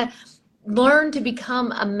we're going to learn to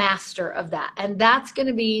become a master of that. And that's going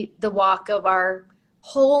to be the walk of our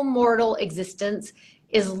whole mortal existence,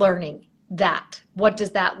 is learning that. What does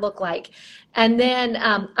that look like? And then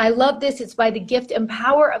I love this. It's by the gift and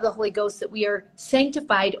power of the Holy Ghost that we are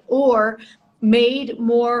sanctified or made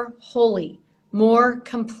more holy, more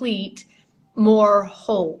complete, more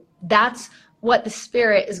whole. That's what the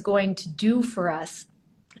Spirit is going to do for us.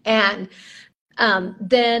 And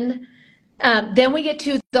then we get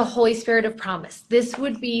to the Holy Spirit of promise. This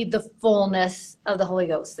would be the fullness of the Holy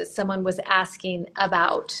Ghost that someone was asking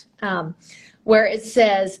about, where it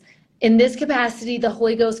says, in this capacity, the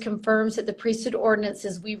Holy Ghost confirms that the priesthood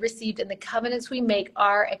ordinances we received and the covenants we make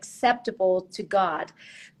are acceptable to God.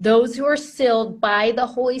 Those who are sealed by the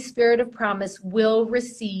Holy Spirit of promise will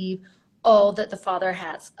receive all that the Father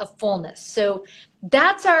has, a fullness. So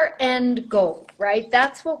that's our end goal, right?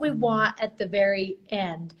 That's what we want at the very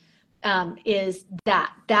end, is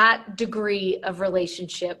that degree of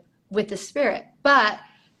relationship with the Spirit. But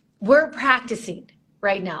we're practicing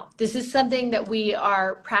right now. This is something that we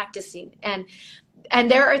are practicing. And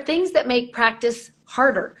there are things that make practice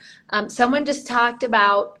harder. Someone just talked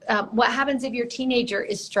about what happens if your teenager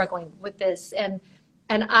is struggling with this. And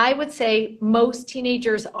I would say most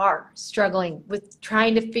teenagers are struggling with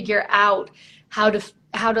trying to figure out how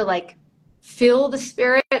to like feel the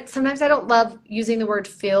Spirit. Sometimes I don't love using the word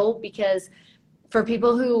feel, because for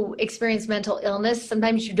people who experience mental illness,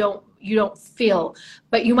 sometimes you don't feel,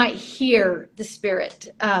 but you might hear the Spirit.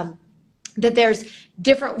 That there's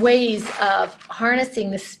different ways of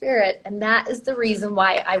harnessing the Spirit, and that is the reason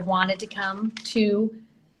why I wanted to come to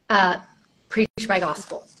preach my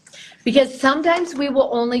gospel. Because sometimes we will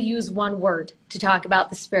only use one word to talk about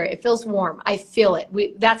the Spirit. It feels warm. I feel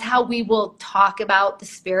it. That's how we will talk about the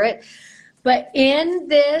Spirit. But in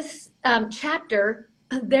this chapter,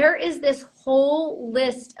 there is this whole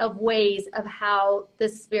list of ways of how the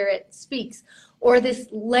Spirit speaks, or this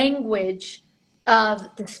language of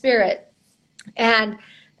the Spirit. And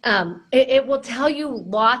it will tell you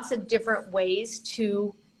lots of different ways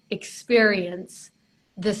to experience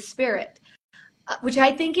the Spirit, which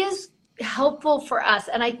I think is helpful for us.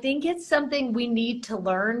 And I think it's something we need to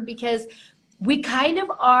learn, because we kind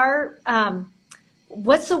of are,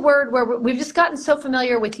 what's the word where we've just gotten so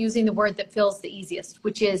familiar with using the word that feels the easiest,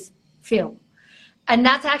 which is feel. And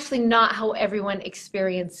that's actually not how everyone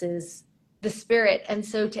experiences the Spirit. And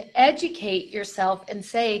so to educate yourself and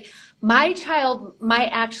say, my child might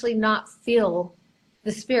actually not feel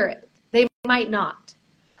the Spirit. They might not.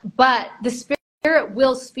 But the Spirit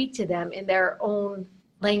will speak to them in their own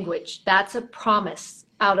language. That's a promise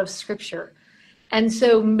out of Scripture. And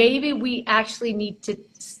so maybe we actually need to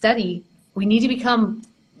study. We need to become,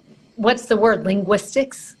 what's the word,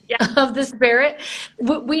 linguistics of the Spirit.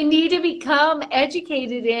 We need to become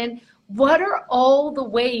educated in what are all the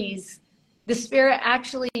ways the Spirit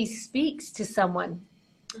actually speaks to someone.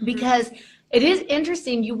 Because it is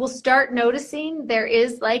interesting, you will start noticing there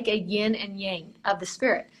is like a yin and yang of the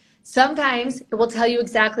Spirit. Sometimes it will tell you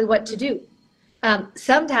exactly what to do.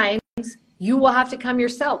 Sometimes you will have to come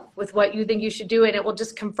yourself with what you think you should do, and it will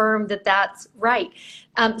just confirm that that's right.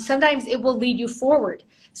 Sometimes it will lead you forward.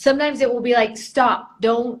 Sometimes it will be like, stop,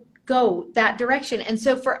 don't go that direction. And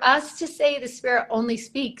so for us to say the Spirit only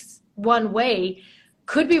speaks one way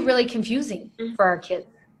could be really confusing for our kids.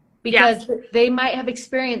 because they might have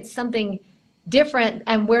experienced something different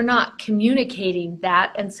and we're not communicating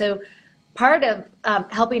that. And so part of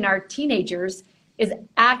helping our teenagers is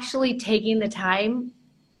actually taking the time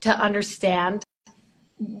to understand,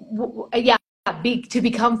 to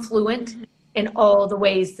become fluent in all the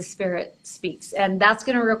ways the Spirit speaks. And that's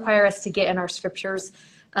going to require us to get in our scriptures.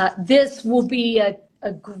 This will be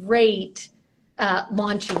a great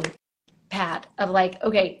launching pad of like,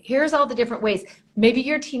 okay, here's all the different ways. Maybe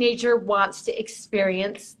your teenager wants to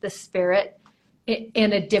experience the Spirit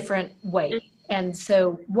in a different way. And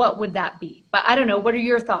so what would that be? But I don't know. What are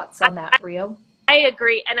your thoughts on that, Rio? I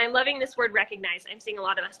agree. And I'm loving this word recognize. I'm seeing a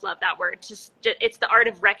lot of us love that word. Just it's the art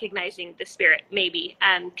of recognizing the Spirit, maybe,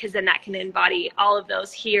 because then that can embody all of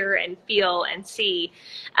those hear and feel and see.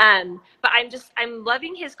 But I'm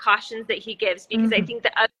loving his cautions that he gives, because I think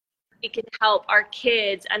that we can help our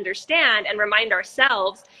kids understand and remind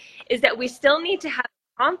ourselves is that we still need to have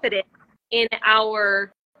confidence in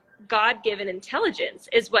our God-given intelligence,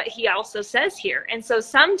 is what he also says here. And so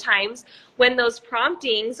sometimes when those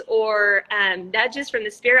promptings or nudges from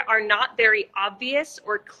the Spirit are not very obvious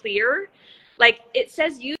or clear, like it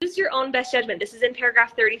says, use your own best judgment. This is in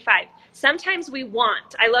paragraph 35. Sometimes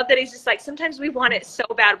I love that he's just like, sometimes we want it so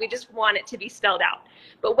bad, we just want it to be spelled out.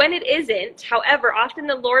 But when it isn't, however, often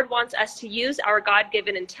the Lord wants us to use our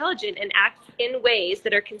God-given intelligence and act in ways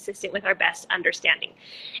that are consistent with our best understanding.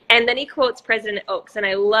 And then he quotes President Oaks, and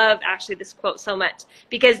I love actually this quote so much,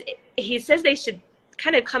 because he says they should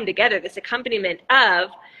kind of come together, this accompaniment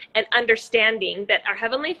of an understanding that our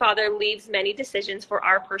Heavenly Father leaves many decisions for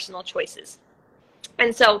our personal choices.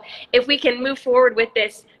 And so if we can move forward with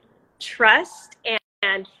this trust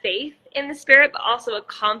and faith in the Spirit, but also a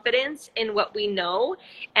confidence in what we know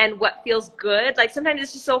and what feels good. Like sometimes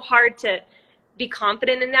it's just so hard to be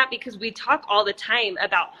confident in that, because we talk all the time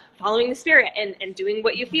about following the Spirit and doing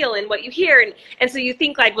what you feel and what you hear. And so you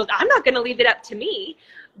think like, well, I'm not going to leave it up to me.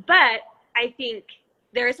 But I think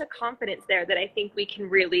there is a confidence there that I think we can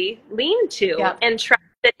really lean to and trust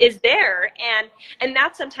that is there. And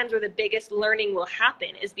that's sometimes where the biggest learning will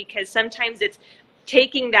happen, is because sometimes it's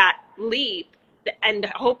taking that leap and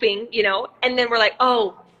hoping, and then we're like,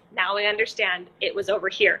 oh, now I understand it was over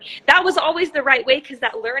here. That was always the right way, because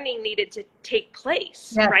that learning needed to take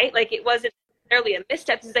place, right? Like it wasn't necessarily a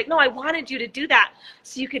misstep. It's like, no, I wanted you to do that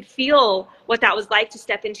so you could feel what that was like to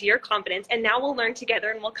step into your confidence. And now we'll learn together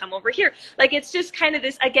and we'll come over here. Like it's just kind of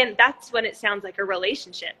this, again, that's when it sounds like a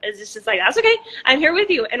relationship. It's just like, that's okay. I'm here with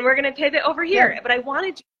you and we're going to pivot over here. But I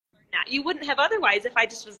wanted you to learn that. You wouldn't have otherwise if I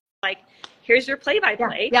just was like, here's your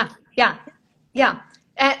play-by-play. Yeah.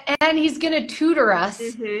 And he's going to tutor us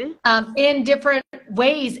in different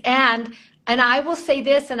ways. And I will say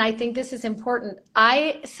this, and I think this is important.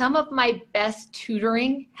 Some of my best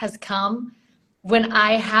tutoring has come when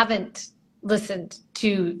I haven't listened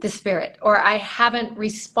to the Spirit, or I haven't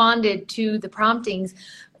responded to the promptings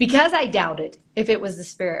because I doubted if it was the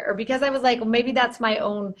Spirit, or because I was like, well, maybe that's my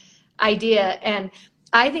own idea. And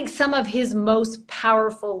I think some of his most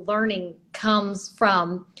powerful learning comes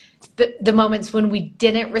from the moments when we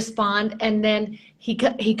didn't respond, and then he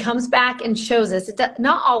comes back and shows us.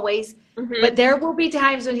 Not always, but there will be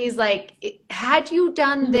times when he's like, had you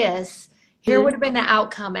done this, here would have been the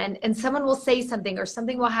outcome. And someone will say something, or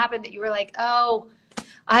something will happen that you were like, oh,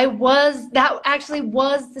 that actually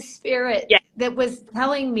was the Spirit that was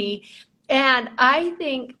telling me. And I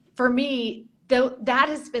think for me, that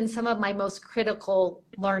has been some of my most critical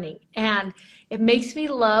learning. And it makes me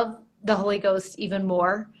love the Holy Ghost even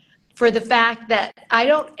more, for the fact that I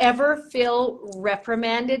don't ever feel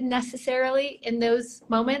reprimanded necessarily in those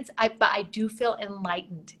moments. But I do feel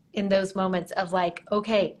enlightened in those moments of like,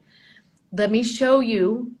 okay, let me show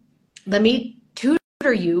you, let me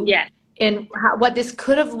tutor you in what this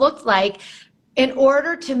could have looked like, in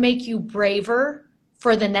order to make you braver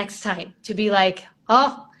for the next time, to be like,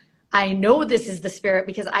 oh, I know this is the Spirit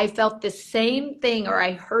because I felt the same thing, or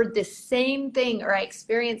I heard the same thing, or I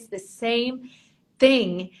experienced the same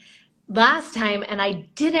thing last time and I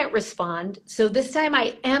didn't respond. So this time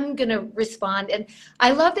I am going to respond. And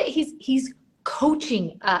I love that he's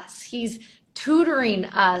coaching us. He's tutoring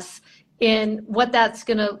us in what that's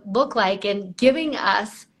going to look like, and giving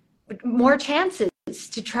us more chances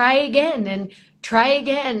to try again and try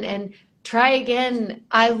again and try again.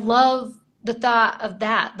 I love the thought of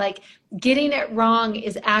that. Like, getting it wrong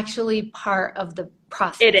is actually part of the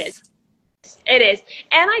process. It is.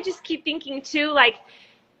 And I just keep thinking too, like,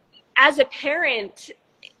 as a parent,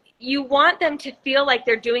 you want them to feel like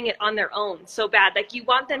they're doing it on their own so bad. Like, you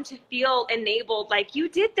want them to feel enabled, like, you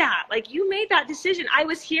did that, like, you made that decision, I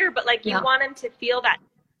was here, but like, you want them to feel that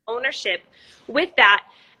ownership with that.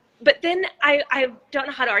 but then I don't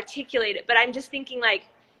know how to articulate it, but I'm just thinking like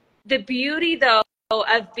the beauty though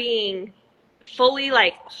of being fully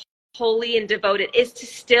like holy and devoted is to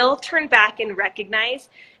still turn back and recognize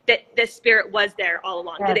that the Spirit was there all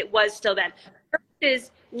along, that it was still then.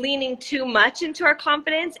 Versus leaning too much into our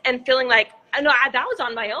confidence and feeling like, no, that was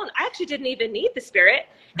on my own. I actually didn't even need the Spirit.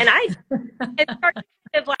 And it's hard to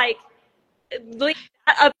kind of like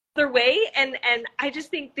that other way. And I just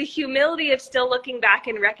think the humility of still looking back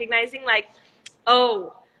and recognizing like,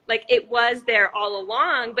 oh, like it was there all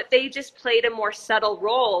along, but they just played a more subtle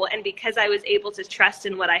role. And because I was able to trust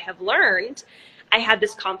in what I have learned, I had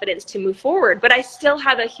this confidence to move forward. But I still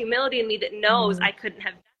have a humility in me that knows I couldn't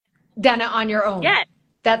have done it on your own. Yeah.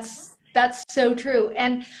 That's so true.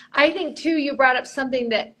 And I think too, you brought up something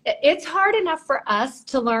that it's hard enough for us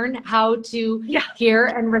to learn how to hear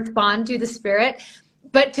and respond to the Spirit,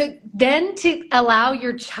 but to allow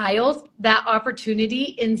your child that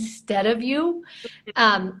opportunity instead of you,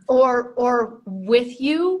 or with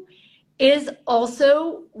you, is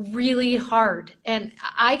also really hard. And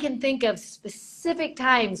I can think of specific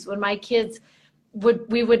times when my kids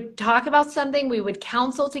we would talk about something, we would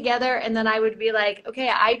counsel together, and then I would be like,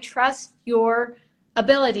 okay, I trust your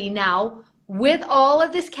ability now with all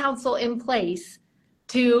of this counsel in place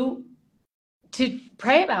to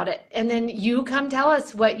pray about it. And then you come tell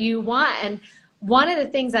us what you want. And one of the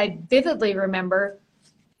things I vividly remember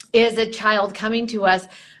is a child coming to us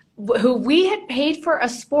who we had paid for a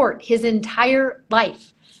sport his entire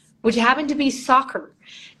life, which happened to be soccer.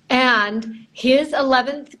 And his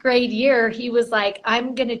 11th grade year, he was like,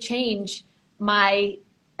 I'm going to change my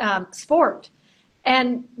sport.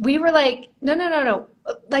 And we were like, no.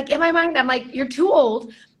 Like in my mind, I'm like, you're too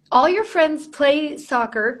old. All your friends play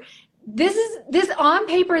soccer. This on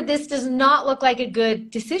paper, this does not look like a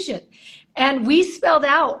good decision. And we spelled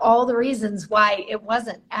out all the reasons why it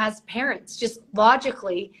wasn't, as parents, just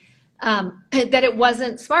logically, that it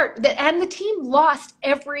wasn't smart. And the team lost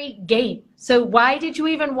every game. So why did you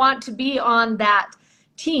even want to be on that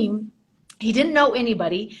team? He didn't know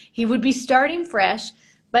anybody. He would be starting fresh,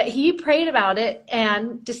 but he prayed about it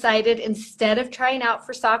and decided instead of trying out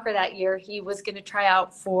for soccer that year, he was going to try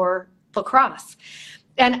out for lacrosse.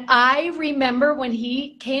 And I remember when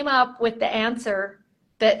he came up with the answer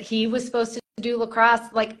that he was supposed to do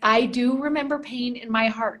lacrosse, like I do remember pain in my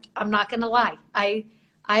heart. I'm not going to lie. I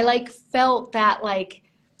like felt that like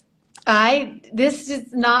this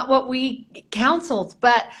is not what we counseled,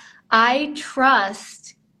 but I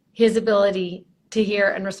trust his ability to hear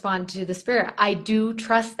and respond to the Spirit. I do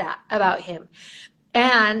trust that about him.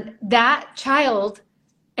 And that child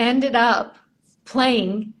ended up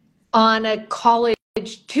playing on a college,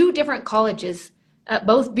 2 different colleges,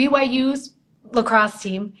 both BYU's lacrosse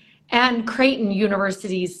team and Creighton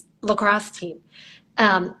University's lacrosse team.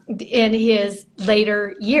 In his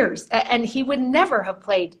later years, and he would never have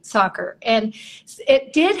played soccer. And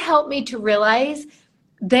it did help me to realize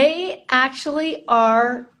they actually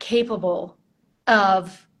are capable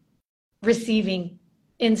of receiving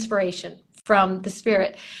inspiration from the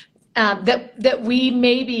Spirit that we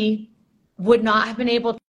maybe would not have been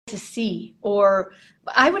able to see. Or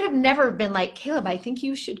I would have never been like, Caleb, I think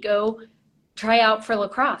you should go try out for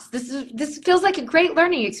lacrosse. This feels like a great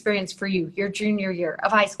learning experience for you, your junior year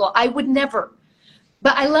of high school. I would never.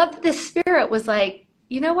 But I love that the Spirit was like,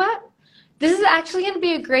 you know what? This is actually going to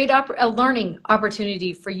be a great a learning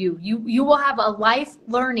opportunity for you. You will have a life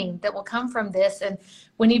learning that will come from this. And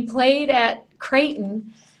when he played at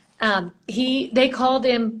Creighton, they called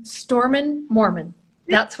him Stormin' Mormon.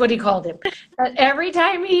 That's what he called him. Every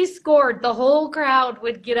time he scored, the whole crowd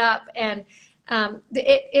would get up, and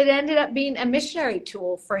it ended up being a missionary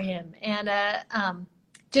tool for him, and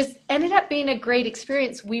just ended up being a great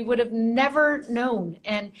experience we would have never known.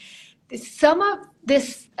 And some of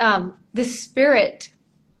this Spirit,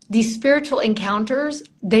 these spiritual encounters,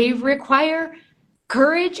 they require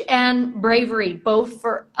courage and bravery, both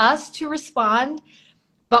for us to respond,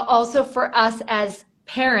 but also for us as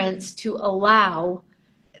parents to allow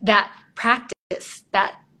that practice,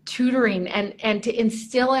 that tutoring, and to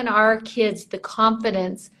instill in our kids the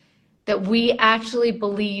confidence that we actually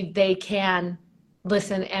believe they can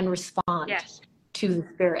listen and respond to the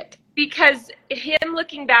Spirit. Because him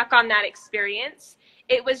looking back on that experience,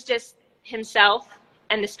 it was just himself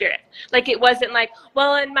and the Spirit. Like, it wasn't like,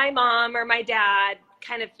 well, and my mom or my dad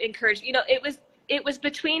kind of encouraged, it was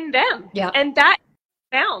between them. Yeah. And that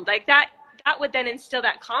found like that would then instill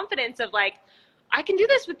that confidence of like, I can do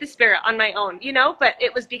this with the Spirit on my own, but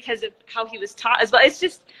it was because of how he was taught as well. It's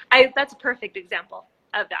just, that's a perfect example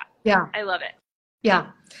of that. Yeah. I love it. Yeah.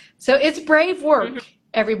 So it's brave work,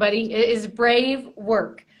 everybody. It is brave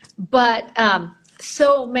work. but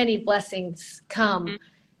so many blessings come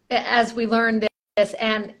as we learn this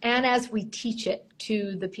and as we teach it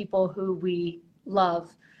to the people who we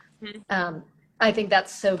love. I think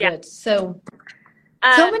that's so good. So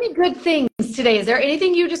many good things today. Is there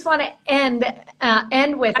anything you just want to end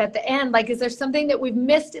with at the end? Like, is there something that we've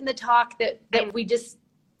missed in the talk that we just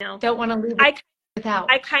don't want to leave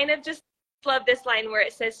without? I kind of just love this line where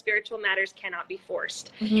it says spiritual matters cannot be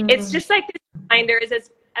forced. It's just like this reminder is as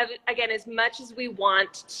much as we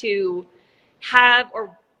want to have,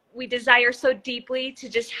 or we desire so deeply to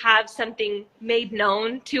just have something made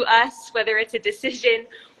known to us, whether it's a decision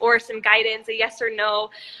or some guidance, a yes or no,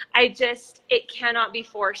 it cannot be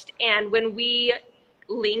forced. And when we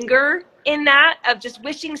linger in that of just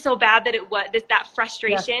wishing so bad that it was that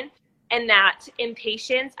frustration and that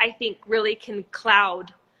impatience, I think really can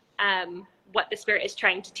cloud what the Spirit is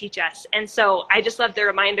trying to teach us. And so I just love the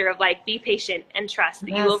reminder of like, be patient and trust that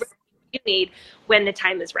you will receive what you need when the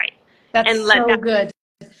time is right. That's good.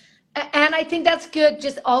 And I think that's good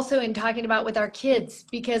just also in talking about with our kids,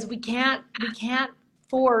 because we can't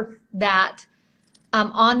force that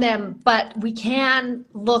on them, but we can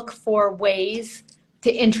look for ways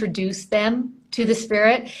to introduce them to the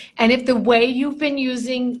Spirit. And if the way you've been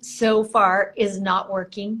using so far is not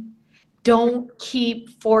working, don't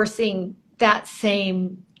keep forcing that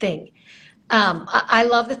same thing. I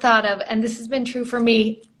love the thought of, and this has been true for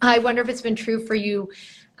me, I wonder if it's been true for you,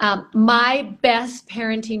 my best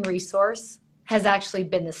parenting resource has actually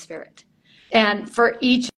been the Spirit. And for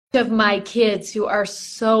each of my kids who are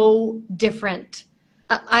so different,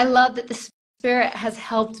 I love that the Spirit has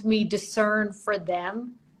helped me discern for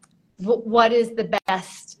them what is the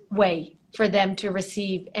best way for them to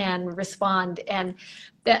receive and respond and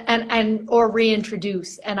or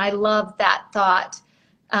reintroduce. And I love that thought.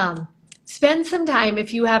 Spend some time,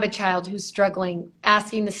 if you have a child who's struggling,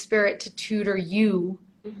 asking the Spirit to tutor you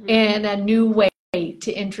in a new way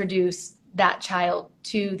to introduce that child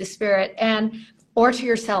to the Spirit or to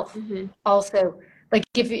yourself also. Like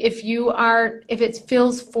if it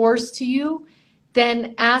feels forced to you,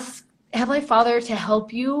 then ask Heavenly Father to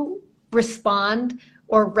help you respond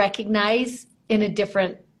or recognize in a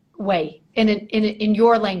different way, in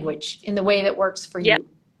your language, in the way that works for you.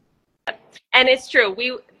 And it's true.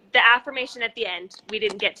 The affirmation at the end, we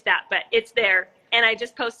didn't get to that, but it's there. And I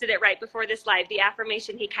just posted it right before this live, the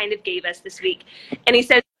affirmation he kind of gave us this week. And he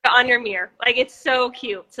says, on your mirror. Like, it's so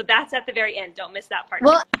cute. So that's at the very end. Don't miss that part.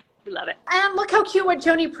 Well, we love it. And look how cute what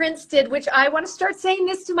Joni Prince did, which I want to start saying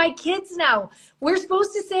this to my kids now. We're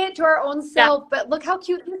supposed to say it to our own self, but look how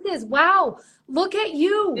cute this is. Wow. Look at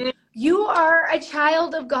you. You are a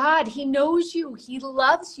child of God. He knows you. He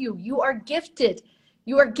loves you. You are gifted.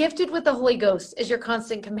 You are gifted with the Holy Ghost as your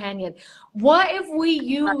constant companion. What if we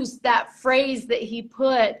use that phrase that he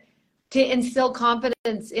put to instill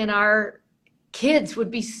confidence in our kids? Would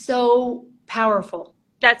be so powerful.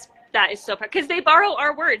 That is so powerful, because they borrow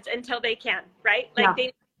our words until they can, right? Like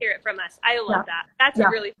they hear it from us. I love that. That's a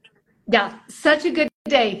really such a good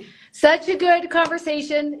day. Such a good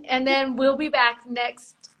conversation. And then we'll be back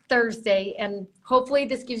next Thursday. And hopefully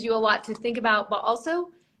this gives you a lot to think about, but also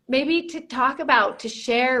maybe to talk about, to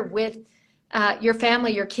share with your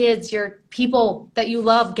family, your kids, your people that you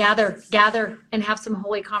love. Gather and have some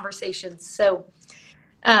holy conversations. So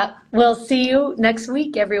we'll see you next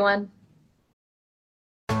week, everyone.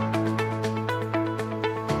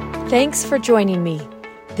 Thanks for joining me.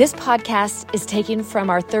 This podcast is taken from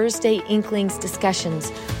our Thursday Inklings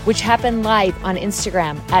discussions, which happen live on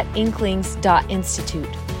Instagram at inklings.institute.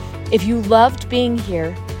 If you loved being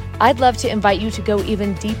here, I'd love to invite you to go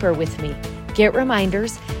even deeper with me, get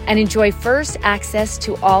reminders, and enjoy first access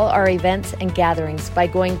to all our events and gatherings by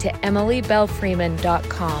going to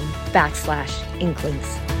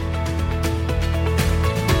emilybellfreeman.com/Inklings.